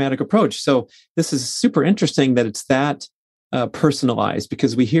her dogmatic approach. So this is super interesting that it's that personalized,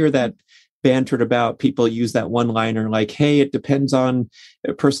 because we hear that bantered about. People use that one-liner like, hey, it depends on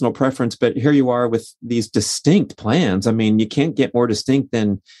personal preference, but here you are with these distinct plans. I mean, you can't get more distinct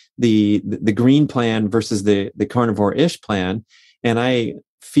than the green plan versus the carnivore-ish plan. And I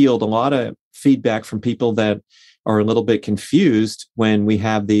field a lot of feedback from people that are a little bit confused when we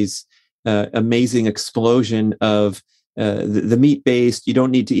have these amazing explosion of the meat-based, you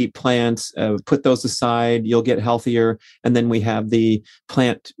don't need to eat plants, put those aside, you'll get healthier. And then we have the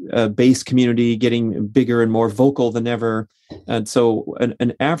plant-based community getting bigger and more vocal than ever. And so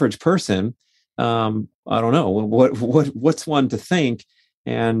an average person, I don't know, what's one to think,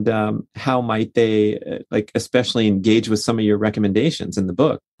 and how might they, especially engage with some of your recommendations in the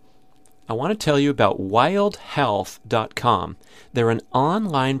book? I want to tell you about wildhealth.com. They're an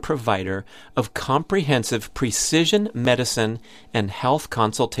online provider of comprehensive precision medicine and health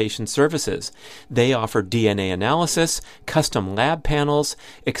consultation services. They offer DNA analysis, custom lab panels,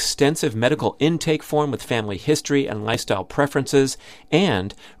 extensive medical intake form with family history and lifestyle preferences,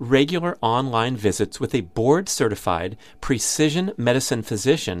 and regular online visits with a board-certified precision medicine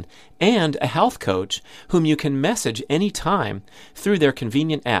physician and a health coach whom you can message anytime through their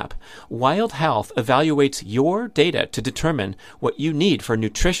convenient app. Wild Health evaluates your data to determine what you need for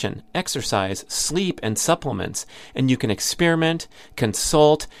nutrition, exercise, sleep, and supplements, and you can experiment,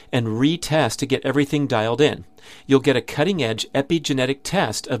 consult, and retest to get everything dialed in. You'll get a cutting-edge epigenetic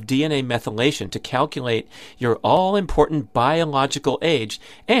test of DNA methylation to calculate your all-important biological age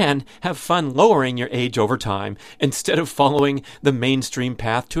and have fun lowering your age over time instead of following the mainstream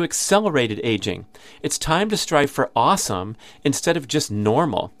path to accelerated aging. It's time to strive for awesome instead of just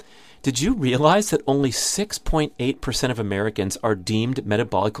normal. Did you realize that only 6.8% of Americans are deemed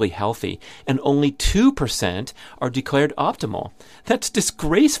metabolically healthy and only 2% are declared optimal? That's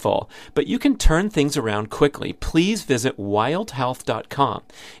disgraceful, but you can turn things around quickly. Please visit wildhealth.com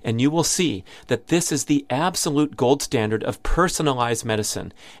and you will see that this is the absolute gold standard of personalized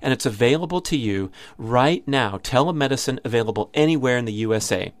medicine, and it's available to you right now. Telemedicine available anywhere in the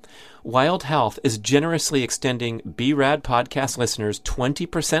USA. Wild Health is generously extending BRAD podcast listeners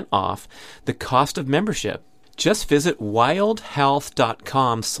 20% off the cost of membership. Just visit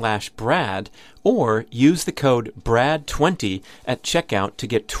wildhealth.com/Brad or use the code BRAD20 at checkout to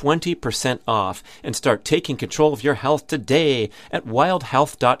get 20% off and start taking control of your health today at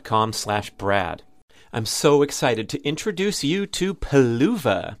wildhealth.com/Brad. I'm so excited to introduce you to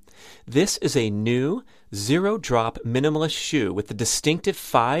Peluva. This is a new zero-drop minimalist shoe with the distinctive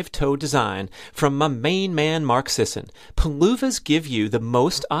 5-toe design from my main man, Mark Sisson. Peluvas give you the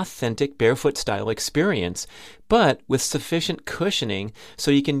most authentic barefoot style experience, but with sufficient cushioning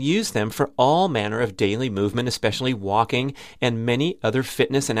so you can use them for all manner of daily movement, especially walking and many other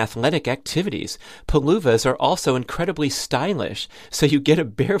fitness and athletic activities. Peluvas are also incredibly stylish, so you get a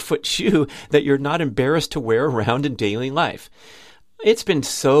barefoot shoe that you're not embarrassed to wear around in daily life. It's been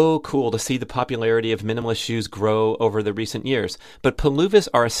so cool to see the popularity of minimalist shoes grow over the recent years, but Peluvas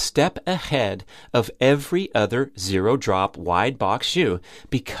are a step ahead of every other zero-drop wide box shoe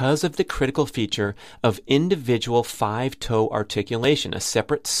because of the critical feature of individual 5-toe articulation, a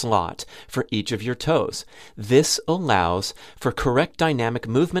separate slot for each of your toes. This allows for correct dynamic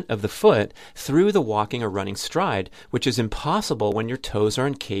movement of the foot through the walking or running stride, which is impossible when your toes are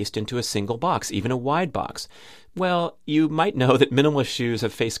encased into a single box, even a wide box. Well, you might know that minimalist shoes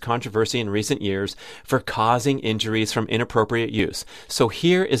have faced controversy in recent years for causing injuries from inappropriate use. So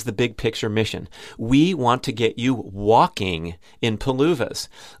here is the big picture mission. We want to get you walking in Peluvas,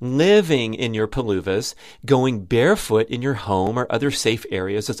 living in your Peluvas, going barefoot in your home or other safe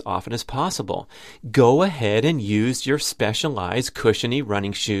areas as often as possible. Go ahead and use your specialized cushiony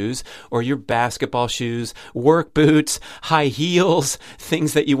running shoes or your basketball shoes, work boots, high heels,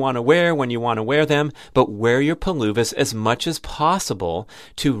 things that you want to wear when you want to wear them, but wear your Peluvas as much as possible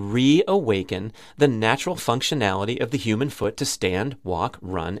to reawaken the natural functionality of the human foot to stand, walk,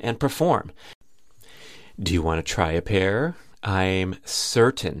 run, and perform. Do you want to try a pair? I'm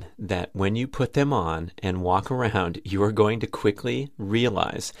certain that when you put them on and walk around, you are going to quickly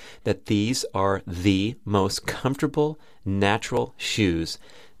realize that these are the most comfortable, natural shoes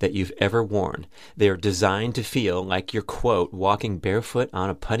that you've ever worn. They are designed to feel like you're, quote, walking barefoot on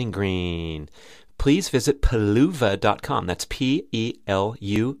a putting green. Please visit peluva.com, that's Peluva,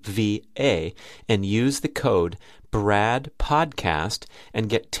 and use the code BRADPODCAST and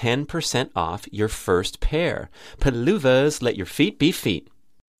get 10% off your first pair. Peluvas, let your feet be feet.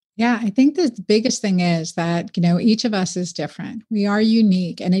 Yeah, I think the biggest thing is that, each of us is different. We are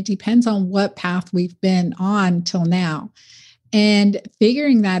unique, and it depends on what path we've been on till now. And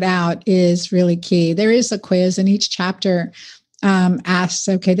figuring that out is really key. There is a quiz in each chapter asks,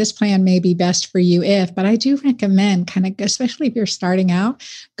 okay, this plan may be best for you but I do recommend especially if you're starting out,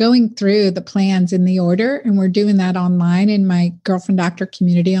 going through the plans in the order. And we're doing that online in my Girlfriend Doctor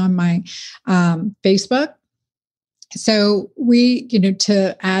community on my Facebook. So we,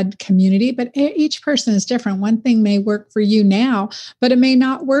 to add community, but each person is different. One thing may work for you now, but it may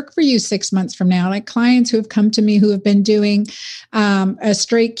not work for you 6 months from now. Like clients who have come to me who have been doing a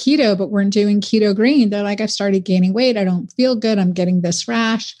straight keto, but weren't doing keto green. They're like, I've started gaining weight. I don't feel good. I'm getting this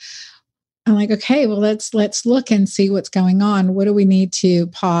rash. I'm like, okay, well, let's look and see what's going on. What do we need to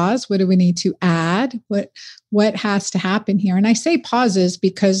pause? What do we need to add? What has to happen here? And I say pauses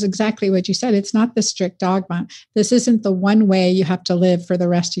because exactly what you said, it's not the strict dogma. This isn't the one way you have to live for the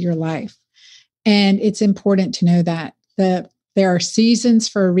rest of your life. And it's important to know that there are seasons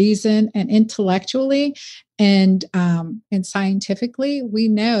for a reason, and intellectually and scientifically, we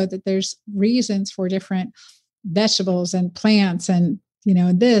know that there's reasons for different vegetables and plants and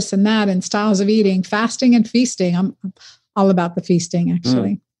this and that and styles of eating, fasting and feasting. I'm all about the feasting,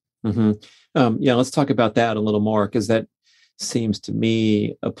 actually. Mm-hmm. Yeah, let's talk about that a little more, because that seems to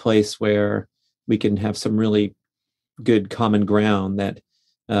me a place where we can have some really good common ground that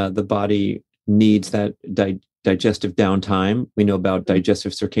the body needs that digestive downtime. We know about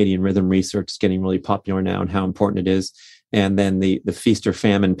digestive circadian rhythm research is getting really popular now and how important it is. And then the feast or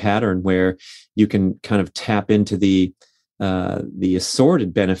famine pattern, where you can kind of tap into the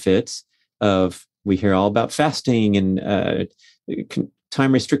assorted benefits of, we hear all about fasting and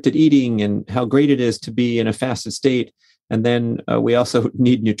time restricted eating and how great it is to be in a fasted state. And then we also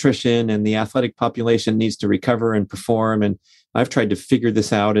need nutrition, and the athletic population needs to recover and perform. And I've tried to figure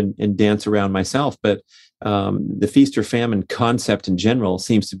this out and dance around myself, but the feast or famine concept in general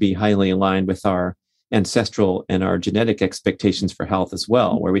seems to be highly aligned with our ancestral and our genetic expectations for health as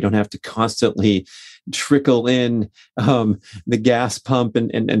well, where we don't have to constantly trickle in the gas pump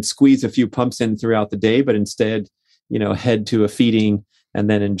and squeeze a few pumps in throughout the day, but instead, head to a feeding and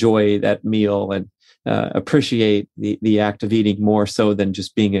then enjoy that meal and appreciate the act of eating more so than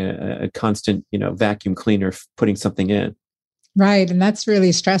just being a constant, vacuum cleaner, putting something in. Right. And that's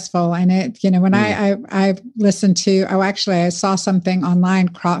really stressful. And it, when I listened to, I saw something online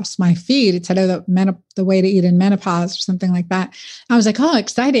cross my feed. It said, the way to eat in menopause or something like that. I was like, oh,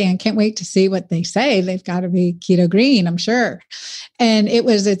 exciting. I can't wait to see what they say. They've got to be keto green, I'm sure. And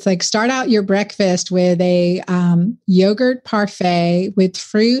it's like, start out your breakfast with a yogurt parfait with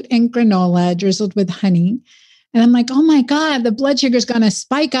fruit and granola drizzled with honey. And I'm like, oh my God, the blood sugar is going to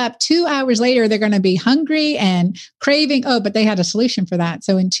spike up. 2 hours later, they're going to be hungry and craving. Oh, but they had a solution for that.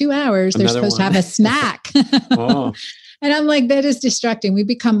 So in 2 hours, they're supposed to have a snack. Oh. And I'm like, that is distracting. We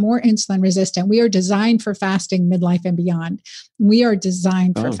become more insulin resistant. We are designed for fasting midlife and beyond. We are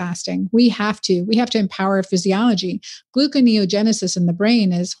designed for fasting. We have to empower physiology. Gluconeogenesis in the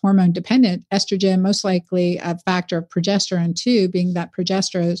brain is hormone dependent. Estrogen, most likely a factor of progesterone too, being that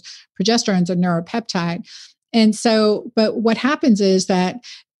progesterone's a neuropeptide. And so, but what happens is that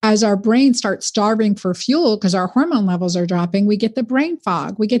as our brain starts starving for fuel because our hormone levels are dropping, we get the brain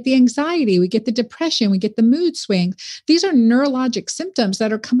fog, we get the anxiety, we get the depression, we get the mood swings. These are neurologic symptoms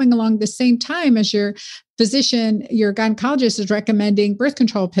that are coming along the same time as your physician, your gynecologist is recommending birth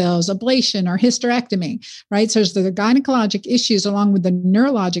control pills, ablation, or hysterectomy, right? So there's the gynecologic issues along with the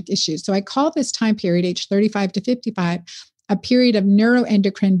neurologic issues. So I call this time period, age 35 to 55, a period of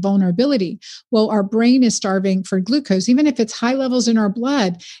neuroendocrine vulnerability. Well, our brain is starving for glucose. Even if it's high levels in our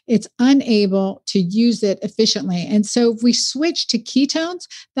blood, it's unable to use it efficiently. And so if we switch to ketones,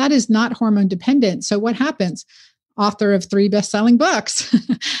 that is not hormone dependent. So what happens? Author of 3 best-selling books,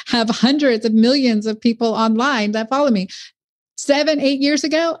 have hundreds of millions of people online that follow me. 7-8 years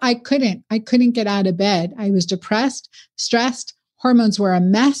ago, I couldn't get out of bed. I was depressed, stressed, hormones were a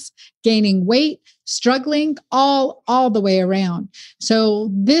mess, gaining weight, struggling, all the way around. So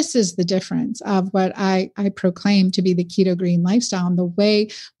this is the difference of what I proclaim to be the keto green lifestyle, and the way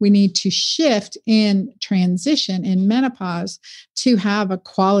we need to shift in transition in menopause to have a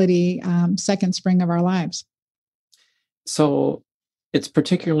quality second spring of our lives. So it's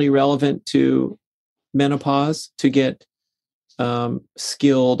particularly relevant to menopause to get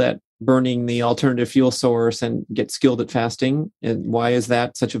skilled at burning the alternative fuel source and get skilled at fasting. And why is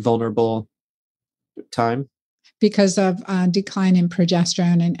that such a vulnerable time? Because of decline in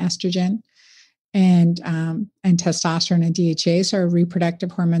progesterone and estrogen and testosterone and DHA. So our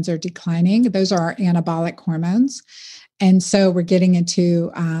reproductive hormones are declining. Those are our anabolic hormones. And so we're getting into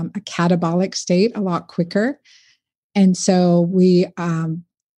a catabolic state a lot quicker. And so we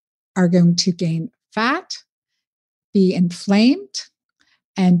are going to gain fat, be inflamed,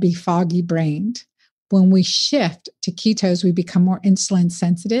 and be foggy brained. When we shift to ketos, we become more insulin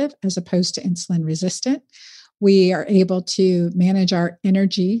sensitive as opposed to insulin resistant. We are able to manage our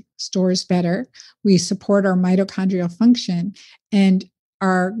energy stores better. We support our mitochondrial function and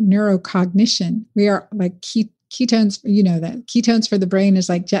our neurocognition. We are like ketones, you know, that ketones for the brain is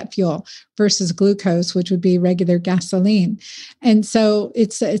like jet fuel versus glucose, which would be regular gasoline. And so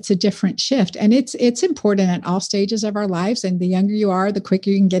it's a different shift. And it's important at all stages of our lives. And the younger you are, the quicker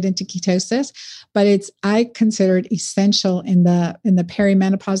you can get into ketosis. But I consider it essential in the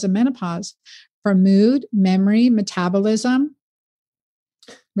perimenopause and menopause for mood, memory, metabolism,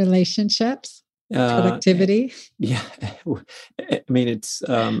 relationships, productivity. Yeah. I mean,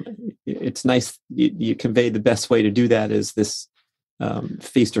 it's nice. You convey the best way to do that is this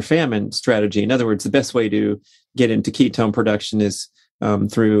feast or famine strategy. In other words, the best way to get into ketone production is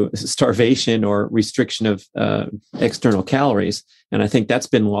through starvation or restriction of external calories. And I think that's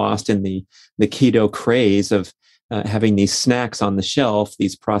been lost in the keto craze of having these snacks on the shelf,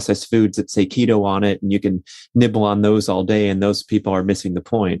 these processed foods that say keto on it, and you can nibble on those all day, and those people are missing the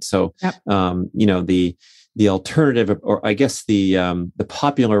point. So, Yep. The alternative, or I guess the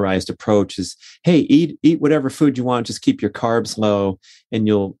popularized approach is, hey, eat whatever food you want, just keep your carbs low, and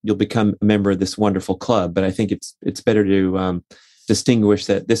you'll become a member of this wonderful club. But I think it's better to distinguish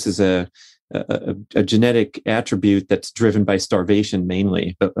that this is a genetic attribute that's driven by starvation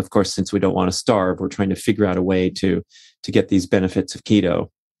mainly. But of course, since we don't want to starve, we're trying to figure out a way to get these benefits of keto.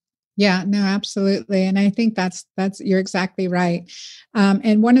 Yeah, no, absolutely. And I think that's you're exactly right.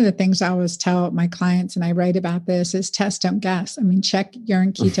 And one of the things I always tell my clients, and I write about this, is test, don't guess. I mean, check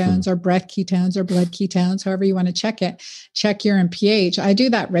urine ketones or breath ketones or blood ketones, however you want to check it. Check urine pH. I do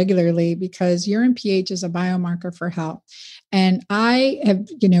that regularly because urine pH is a biomarker for health. And I have,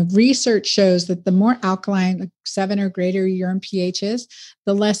 research shows that the more alkaline, like 7 or greater urine pH is,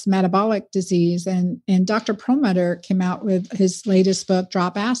 the less metabolic disease. And Dr. Perlmutter came out with his latest book,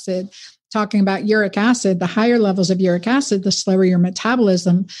 Drop Acid, talking about uric acid. The higher levels of uric acid, the slower your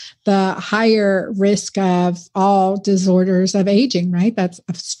metabolism, the higher risk of all disorders of aging, right? That's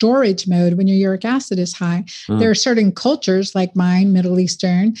a storage mode when your uric acid is high. There are certain cultures like mine, Middle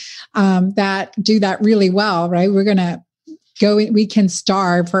Eastern, that do that really well, right? We can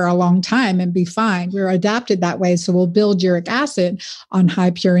starve for a long time and be fine. We're adapted that way. So we'll build uric acid on high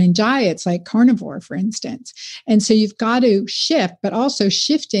purine diets like carnivore, for instance. And so you've got to shift, but also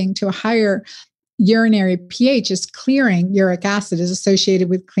shifting to a higher urinary pH is clearing uric acid, is associated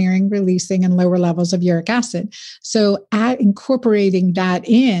with clearing, releasing, and lower levels of uric acid. So incorporating that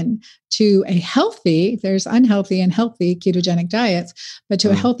in to a healthy, there's unhealthy and healthy ketogenic diets, but to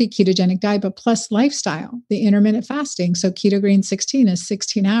a healthy ketogenic diet, but plus lifestyle, the intermittent fasting. So Keto Green 16 is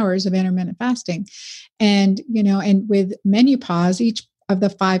 16 hours of intermittent fasting. And, and with MenuPause, each of the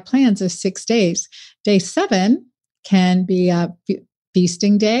 5 plans is 6 days. Day 7 can be a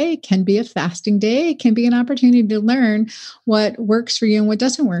feasting day, can be a fasting day, can be an opportunity to learn what works for you and what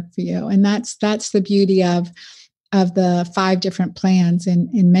doesn't work for you. And that's the beauty of the 5 different plans in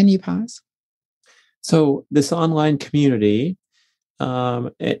MenuPause. So this online community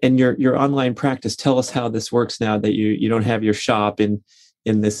and your online practice, tell us how this works now that you don't have your shop in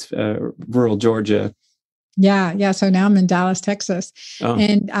this rural Georgia. Yeah. So now I'm in Dallas, Texas. Oh.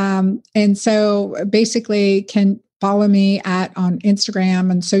 And so basically can follow me on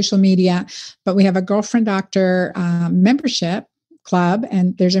Instagram and social media, but we have a Girlfriend Doctor membership club,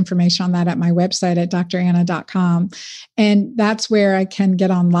 and there's information on that at my website at dranna.com. And that's where I can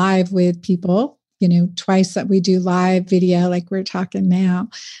get on live with people, twice that we do live video, like we're talking now,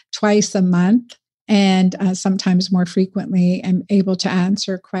 twice a month. And sometimes more frequently, I'm able to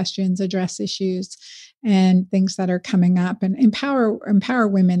answer questions, address issues, and things that are coming up, and empower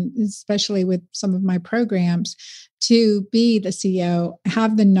women, especially with some of my programs, to be the CEO,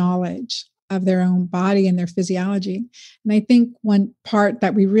 have the knowledge of their own body and their physiology. And I think one part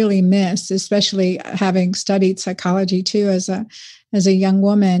that we really miss, especially having studied psychology too as a young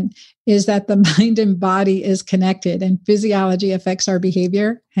woman, is that the mind and body is connected, and physiology affects our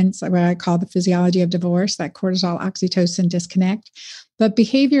behavior. Hence what I call the physiology of divorce, that cortisol, oxytocin disconnect. But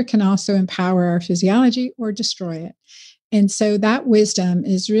behavior can also empower our physiology or destroy it. And so that wisdom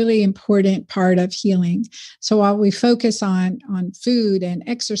is really important part of healing. So while we focus on food and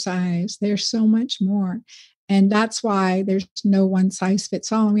exercise, there's so much more. And that's why there's no one size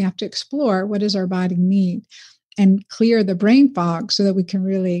fits all. And we have to explore, what does our body need, and clear the brain fog so that we can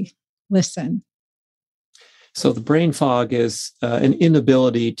really listen. So the brain fog is an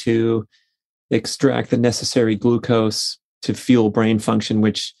inability to extract the necessary glucose to fuel brain function,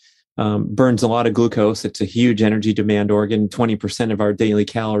 which burns a lot of glucose. It's a huge energy demand organ. 20% of our daily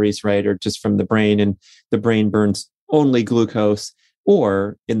calories, right, are just from the brain, and the brain burns only glucose,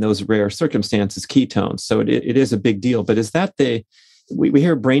 or in those rare circumstances, ketones. So it is a big deal. But is that we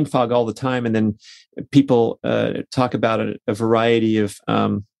hear brain fog all the time, and then people talk about a variety of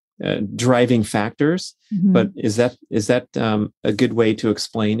driving factors. Mm-hmm. But is that a good way to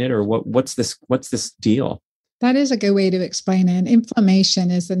explain it, or what's this deal? That is a good way to explain it. And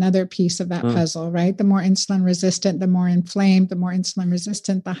inflammation is another piece of that puzzle, right? The more insulin resistant, the more inflamed, the more insulin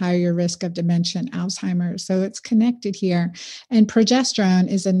resistant, the higher your risk of dementia and Alzheimer's. So it's connected here. And progesterone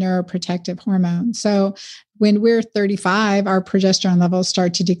is a neuroprotective hormone. So when we're 35, our progesterone levels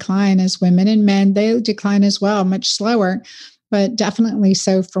start to decline as women, and men, they decline as well, much slower, but definitely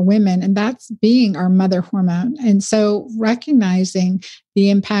so for women. And that's being our mother hormone. And so recognizing the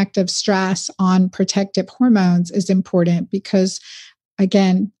impact of stress on protective hormones is important because,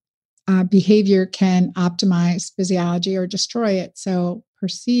 again, behavior can optimize physiology or destroy it. So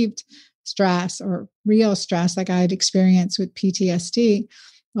perceived stress or real stress, like I had experienced with PTSD,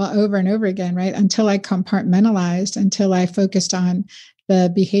 well, over and over again, right? Until I compartmentalized, until I focused on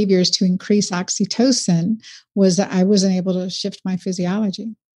the behaviors to increase oxytocin, was that I wasn't able to shift my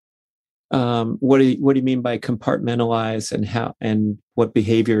physiology. What do you mean by compartmentalize, and how, and what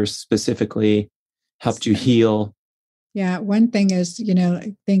behaviors specifically helped you heal? Yeah, one thing is,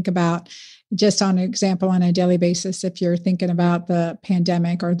 think about, just on an example, on a daily basis, if you're thinking about the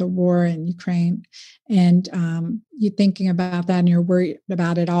pandemic or the war in Ukraine, and you're thinking about that and you're worried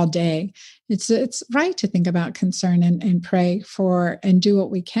about it all day, it's right to think about concern and pray for and do what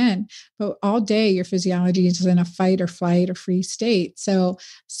we can. But all day, your physiology is in a fight or flight or freeze state. So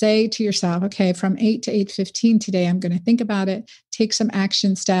say to yourself, okay, from 8 to 8:15 today, I'm going to think about it, take some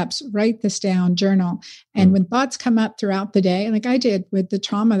action steps, write this down, journal. And when thoughts come up throughout the day, like I did with the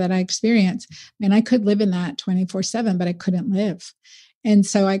trauma that I experienced, and I could live in that 24/7, but I couldn't live. And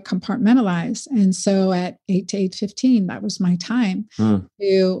so I compartmentalized. And so at 8 to 8:15, that was my time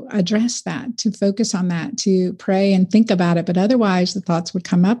to address that, to focus on that, to pray and think about it. But otherwise, the thoughts would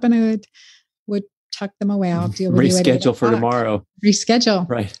come up and I would tuck them away. I'll deal with you at 8 Reschedule for o'clock. tomorrow. Reschedule.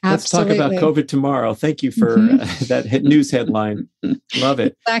 Right. Absolutely. Let's talk about COVID tomorrow. Thank you for that news headline. Love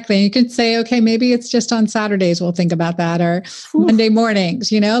it. Exactly. You could say, okay, maybe it's just on Saturdays we'll think about that, or Monday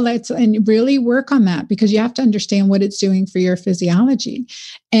mornings, and really work on that, because you have to understand what it's doing for your physiology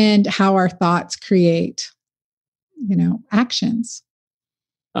and how our thoughts create, actions.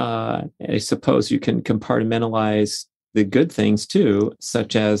 I suppose you can compartmentalize the good things too,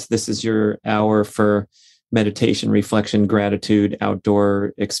 such as this is your hour for meditation, reflection, gratitude,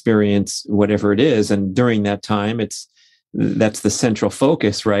 outdoor experience, whatever it is. And during that time, that's the central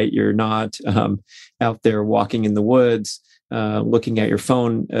focus, right? You're not out there walking in the woods, looking at your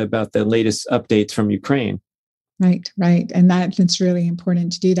phone about the latest updates from Ukraine. Right. And it's really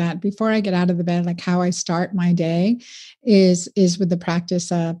important to do that. Before I get out of the bed, like how I start my day is with the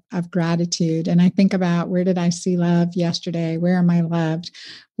practice of gratitude. And I think about, where did I see love yesterday? Where am I loved?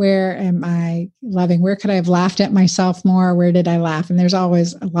 Where am I loving? Where could I have laughed at myself more? Where did I laugh? And there's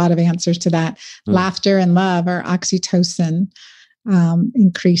always a lot of answers to that. Laughter and love are oxytocin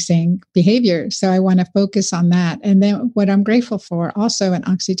increasing behavior. So I want to focus on that. And then what I'm grateful for also, in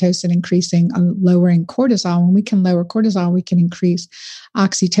oxytocin increasing, lowering cortisol. When we can lower cortisol, we can increase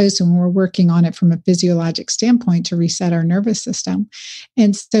oxytocin when we're working on it from a physiologic standpoint to reset our nervous system.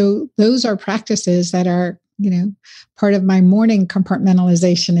 And so those are practices that are, part of my morning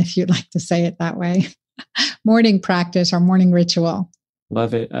compartmentalization, if you'd like to say it that way, morning practice or morning ritual.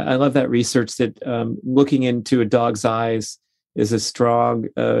 Love it. I love that research that looking into a dog's eyes is a strong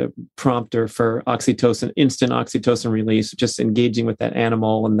prompter for oxytocin, instant oxytocin release, just engaging with that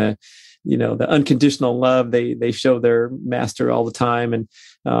animal and the unconditional love they show their master all the time.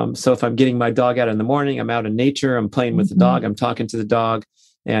 And so if I'm getting my dog out in the morning, I'm out in nature, I'm playing with the dog, I'm talking to the dog,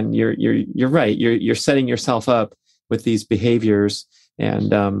 and you're right. You're setting yourself up with these behaviors and,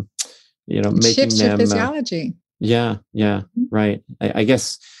 making shifts them your physiology. Yeah. Right. I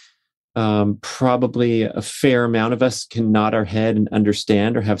guess probably a fair amount of us can nod our head and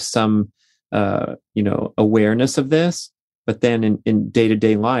understand or have some, awareness of this. But then in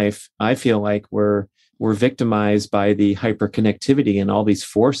day-to-day life, I feel like we're victimized by the hyperconnectivity and all these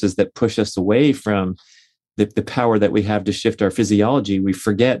forces that push us away from the power that we have to shift our physiology. We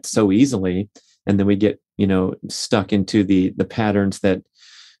forget so easily, and then we get, stuck into the patterns that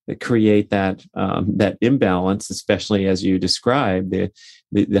create that imbalance, especially as you described,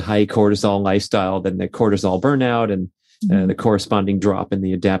 the high cortisol lifestyle, then the cortisol burnout, and the corresponding drop in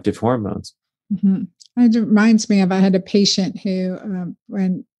the adaptive hormones. Mm-hmm. It reminds me of, I had a patient who,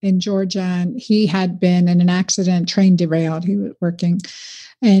 when in Georgia, and he had been in an accident, train derailed. He was working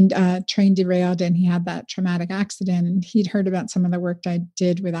and train derailed, and he had that traumatic accident. And he'd heard about some of the work I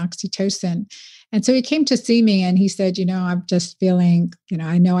did with oxytocin. And so he came to see me and he said, I'm just feeling,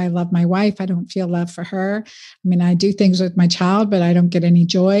 I know I love my wife. I don't feel love for her. I mean, I do things with my child, but I don't get any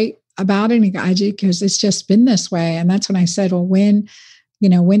joy about it. Because it's just been this way. And that's when I said, well, when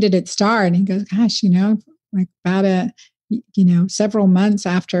did it start? And he goes, gosh, like about several months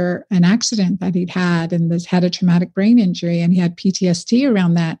after an accident that he'd had, and this had a traumatic brain injury, and he had PTSD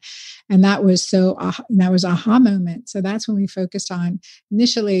around that. And that was that was aha moment. So that's when we focused on,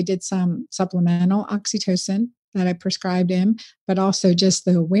 initially did some supplemental oxytocin that I prescribed him, but also just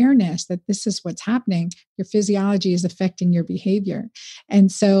the awareness that this is what's happening. Your physiology is affecting your behavior.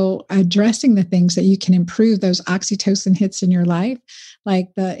 And so addressing the things that you can improve those oxytocin hits in your life,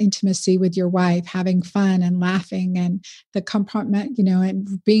 like the intimacy with your wife, having fun and laughing, and the compartment,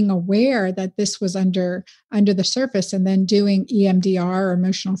 and being aware that this was under the surface, and then doing EMDR, or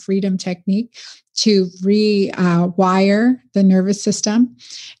emotional freedom technique, to rewire the nervous system.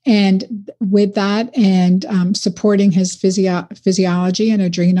 And with that, and supporting his physiology and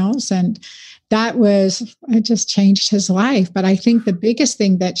adrenals. And it just changed his life. But I think the biggest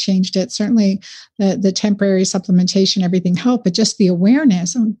thing that changed it, certainly the temporary supplementation, everything helped, but just the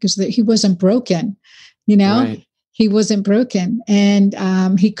awareness, because he wasn't broken, Right. He wasn't broken,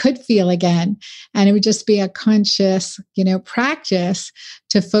 and he could feel again. And it would just be a conscious, practice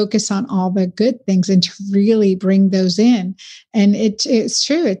to focus on all the good things and to really bring those in. And it's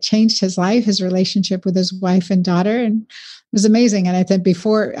true. It changed his life, his relationship with his wife and daughter. And it was amazing. And I said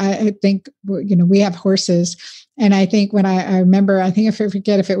before, I think, we have horses. And I think when I remember, I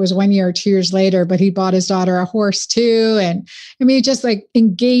forget if it was 1 year or 2 years later, but he bought his daughter a horse too. And I mean, just like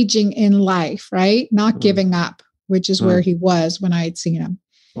engaging in life, right? Not giving up, which is where he was when I had seen him.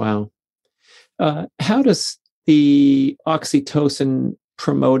 Wow. How does the oxytocin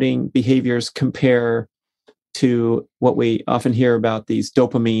promoting behaviors compare to what we often hear about, these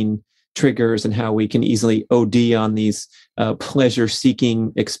dopamine triggers, and how we can easily OD on these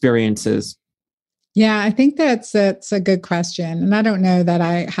pleasure-seeking experiences? Yeah, I think that's a good question. And I don't know that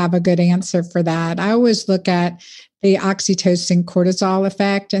I have a good answer for that. I always look at the oxytocin cortisol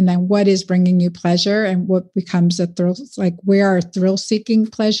effect, and then what is bringing you pleasure and what becomes a thrill, like where are thrill seeking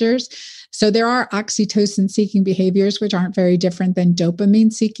pleasures. So there are oxytocin seeking behaviors, which aren't very different than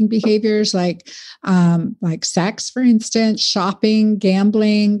dopamine seeking behaviors, like sex, for instance, shopping,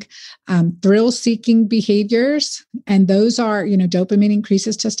 gambling, thrill seeking behaviors. And those are, dopamine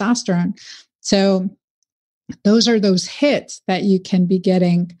increases testosterone. So those are those hits that you can be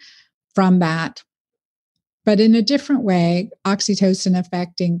getting from that. But in a different way, oxytocin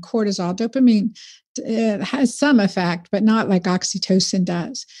affecting cortisol, dopamine has some effect, but not like oxytocin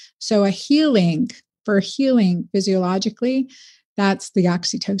does. So for healing physiologically, that's the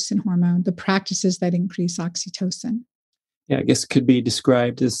oxytocin hormone, the practices that increase oxytocin. Yeah, I guess could be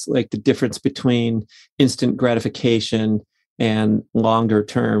described as like the difference between instant gratification and longer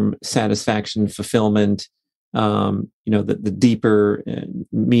term satisfaction, fulfillment, the deeper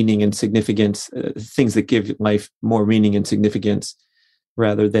meaning and significance, things that give life more meaning and significance,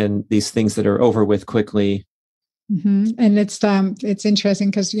 rather than these things that are over with quickly. Mm-hmm. And it's interesting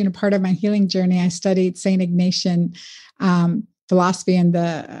because, part of my healing journey, I studied Saint Ignatian philosophy and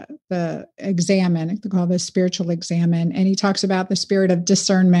the examen, they call this spiritual examen. And he talks about the spirit of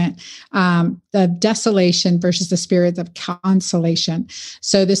discernment, the desolation versus the spirit of consolation.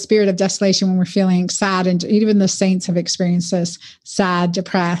 So the spirit of desolation, when we're feeling sad, and even the saints have experienced this, sad,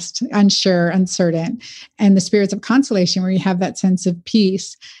 depressed, unsure, uncertain. And the spirits of consolation, where you have that sense of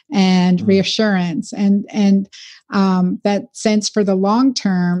peace and reassurance and that sense for the long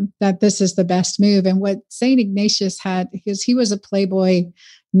term that this is the best move. And what St. Ignatius had, because he was a Playboy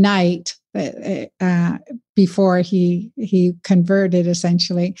knight before he converted,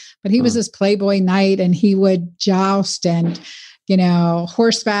 essentially, but he was this Playboy knight, and he would joust and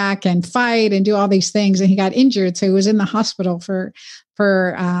horseback and fight and do all these things. And he got injured, so he was in the hospital for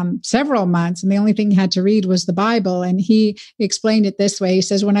several months. And the only thing he had to read was the Bible. And he explained it this way. He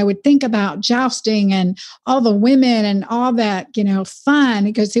says, when I would think about jousting and all the women and all that, fun,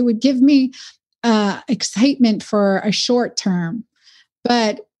 because it would give me excitement for a short term.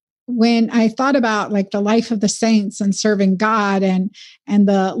 But when I thought about like the life of the saints and serving God and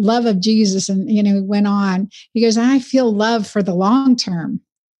the love of Jesus, and, went on, he goes, I feel love for the long term.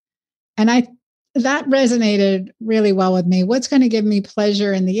 And that resonated really well with me. What's going to give me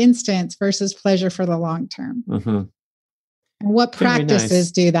pleasure in the instant versus pleasure for the long term? Mm-hmm. And what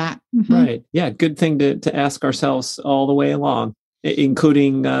practices do that? Mm-hmm. Right. Yeah. Good thing to ask ourselves all the way along,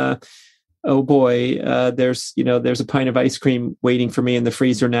 including, oh boy, there's a pint of ice cream waiting for me in the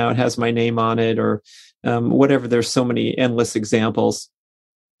freezer now. It has my name on it, or whatever. There's so many endless examples.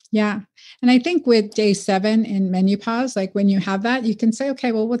 Yeah. And I think with day 7 in MenuPause, like when you have that, you can say,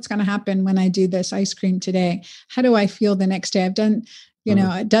 okay, well, what's going to happen when I do this ice cream today? How do I feel the next day? I've done,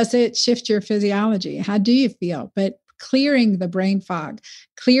 does it shift your physiology? How do you feel? But clearing the brain fog,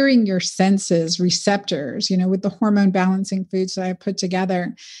 clearing your senses, receptors, with the hormone balancing foods that I put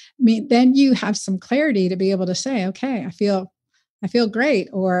together. I mean, then you have some clarity to be able to say, okay, I feel great,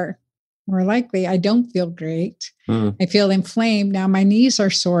 or more likely, I don't feel great. I feel inflamed. Now my knees are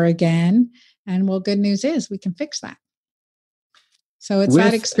sore again. And well, good news is we can fix that. So it's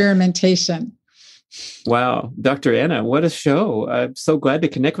that experimentation. Wow. Dr. Anna, what a show. I'm so glad to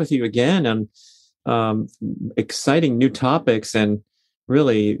connect with you again on exciting new topics, and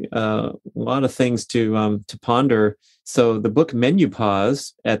really a lot of things to ponder. So the book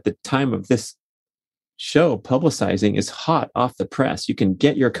MenuPause, at the time of this show publicizing, is hot off the press. You can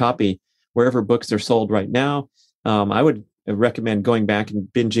get your copy wherever books are sold right now. I would recommend going back and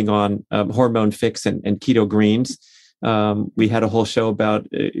binging on Hormone Fix and Keto Greens. We had a whole show about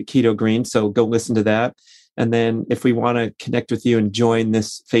keto greens, so go listen to that. And then if we want to connect with you and join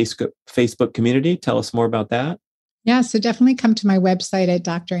this Facebook community, tell us more about that. Yeah, so definitely come to my website at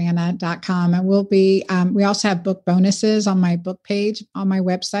dranna.com. And we'll be, we also have book bonuses on my book page on my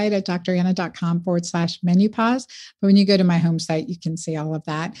website at dranna.com/menupause. But when you go to my home site, you can see all of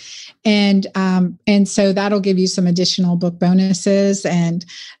that. And so that'll give you some additional book bonuses and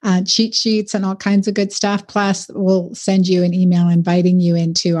cheat sheets and all kinds of good stuff. Plus, we'll send you an email inviting you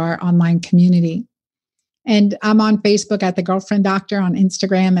into our online community. And I'm on Facebook at The Girlfriend Doctor, on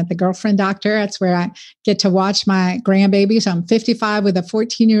Instagram at The Girlfriend Doctor. That's where I get to watch my grandbaby. So I'm 55 with a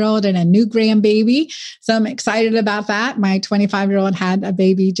 14-year-old and a new grandbaby. So I'm excited about that. My 25-year-old had a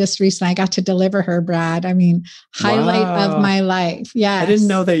baby just recently. I got to deliver her, Brad. I mean, highlight of my life. Yes. I didn't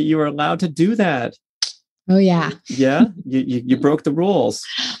know that you were allowed to do that. Oh, yeah. Yeah? You broke the rules.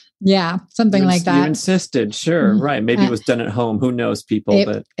 Yeah, something like that. You insisted, sure, right. Maybe it was done at home. Who knows,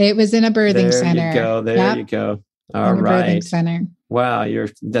 people? It was in a birthing center. There you go. There you go. All right. Birthing center. Wow,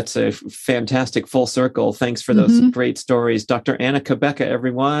 that's a fantastic full circle. Thanks for those great stories, Dr. Anna Cabeca.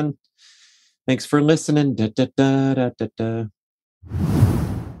 Everyone, thanks for listening. Da, da, da, da, da, da.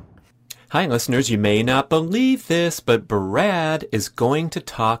 Hi, listeners. You may not believe this, but Brad is going to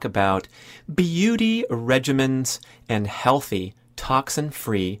talk about beauty regimens and healthy,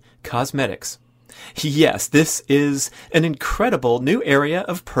 toxin-free cosmetics. Yes, this is an incredible new area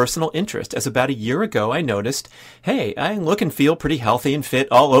of personal interest, as about a year ago I noticed, hey, I look and feel pretty healthy and fit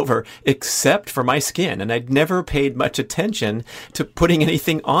all over, except for my skin, and I'd never paid much attention to putting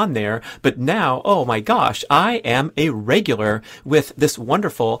anything on there, but now, oh my gosh, I am a regular with this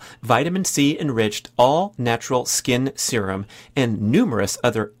wonderful vitamin C enriched all-natural skin serum and numerous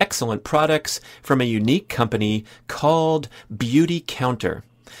other excellent products from a unique company called Beauty Counter.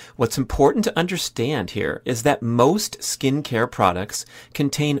 What's important to understand here is that most skincare products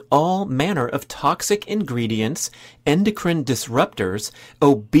contain all manner of toxic ingredients, endocrine disruptors,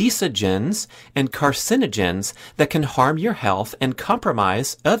 obesogens, and carcinogens that can harm your health and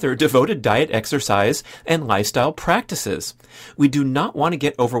compromise other devoted diet, exercise, and lifestyle practices. We do not want to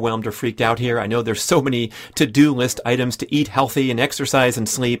get overwhelmed or freaked out here. I know there's so many to-do list items to eat healthy and exercise and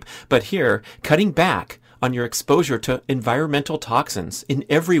sleep, but here, cutting back on your exposure to environmental toxins in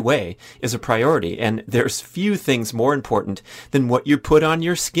every way is a priority. And there's few things more important than what you put on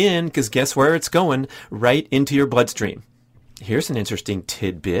your skin, because guess where it's going? Right into your bloodstream. Here's an interesting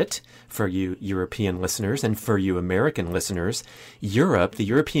tidbit for you European listeners and for you American listeners. Europe, the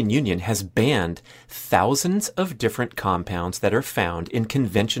European Union, has banned thousands of different compounds that are found in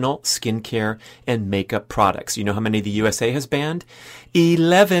conventional skincare and makeup products. You know how many the USA has banned?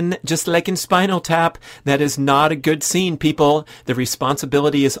 11, just like in Spinal Tap. That is not a good scene, people. The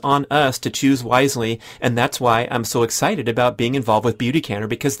responsibility is on us to choose wisely, and that's why I'm so excited about being involved with Beauty Counter,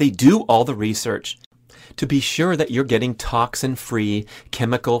 because they do all the research to be sure that you're getting toxin-free,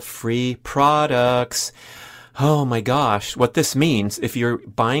 chemical-free products. Oh my gosh, what this means, if you're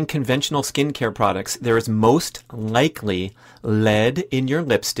buying conventional skincare products, there is most likely lead in your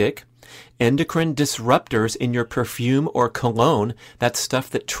lipstick, endocrine disruptors in your perfume or cologne, that's stuff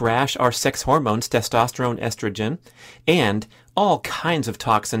that trash our sex hormones, testosterone, estrogen, and all kinds of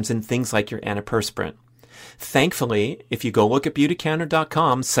toxins in things like your antiperspirant. Thankfully, if you go look at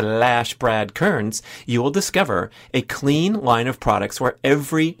beautycounter.com/Brad Kearns, you will discover a clean line of products where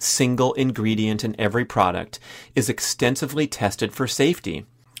every single ingredient in every product is extensively tested for safety.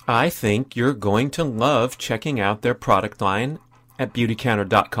 I think you're going to love checking out their product line at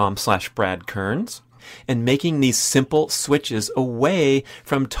beautycounter.com/Brad Kearns and making these simple switches away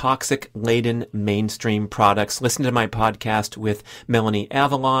from toxic-laden mainstream products. Listen to my podcast with Melanie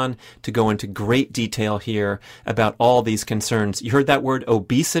Avalon to go into great detail here about all these concerns. You heard that word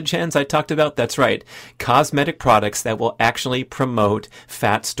obesogens I talked about? That's right. Cosmetic products that will actually promote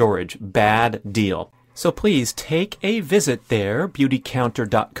fat storage. Bad deal. So please take a visit there,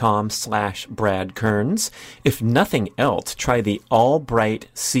 beautycounter.com/Brad Kearns. If nothing else, try the All Bright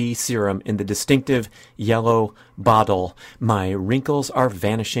C Serum in the distinctive yellow bottle. My wrinkles are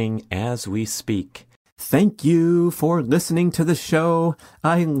vanishing as we speak. Thank you for listening to the show.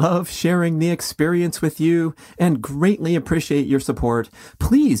 I love sharing the experience with you and greatly appreciate your support.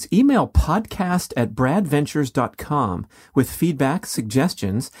 Please email podcast@bradventures.com with feedback,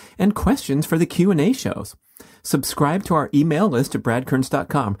 suggestions, and questions for the Q&A shows. Subscribe to our email list at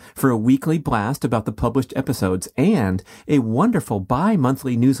bradkearns.com for a weekly blast about the published episodes and a wonderful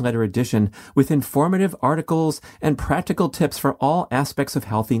bi-monthly newsletter edition with informative articles and practical tips for all aspects of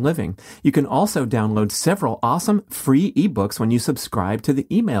healthy living. You can also download several awesome free ebooks when you subscribe to the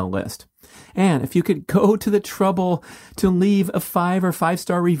email list. And if you could go to the trouble to leave a 5 or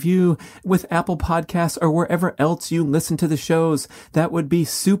 5-star review with Apple Podcasts or wherever else you listen to the shows, that would be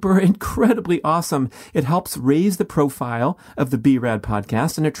super incredibly awesome. It helps raise the profile of the B-Rad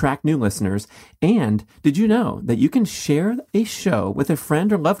podcast and attract new listeners. And did you know that you can share a show with a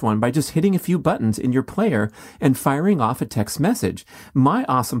friend or loved one by just hitting a few buttons in your player and firing off a text message? My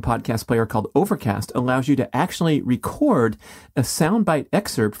awesome podcast player called Overcast allows you to actually record a soundbite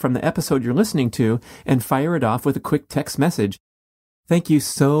excerpt from the episode you're listening to and fire it off with a quick text message. Thank you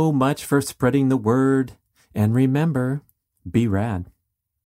so much for spreading the word. And remember, be rad.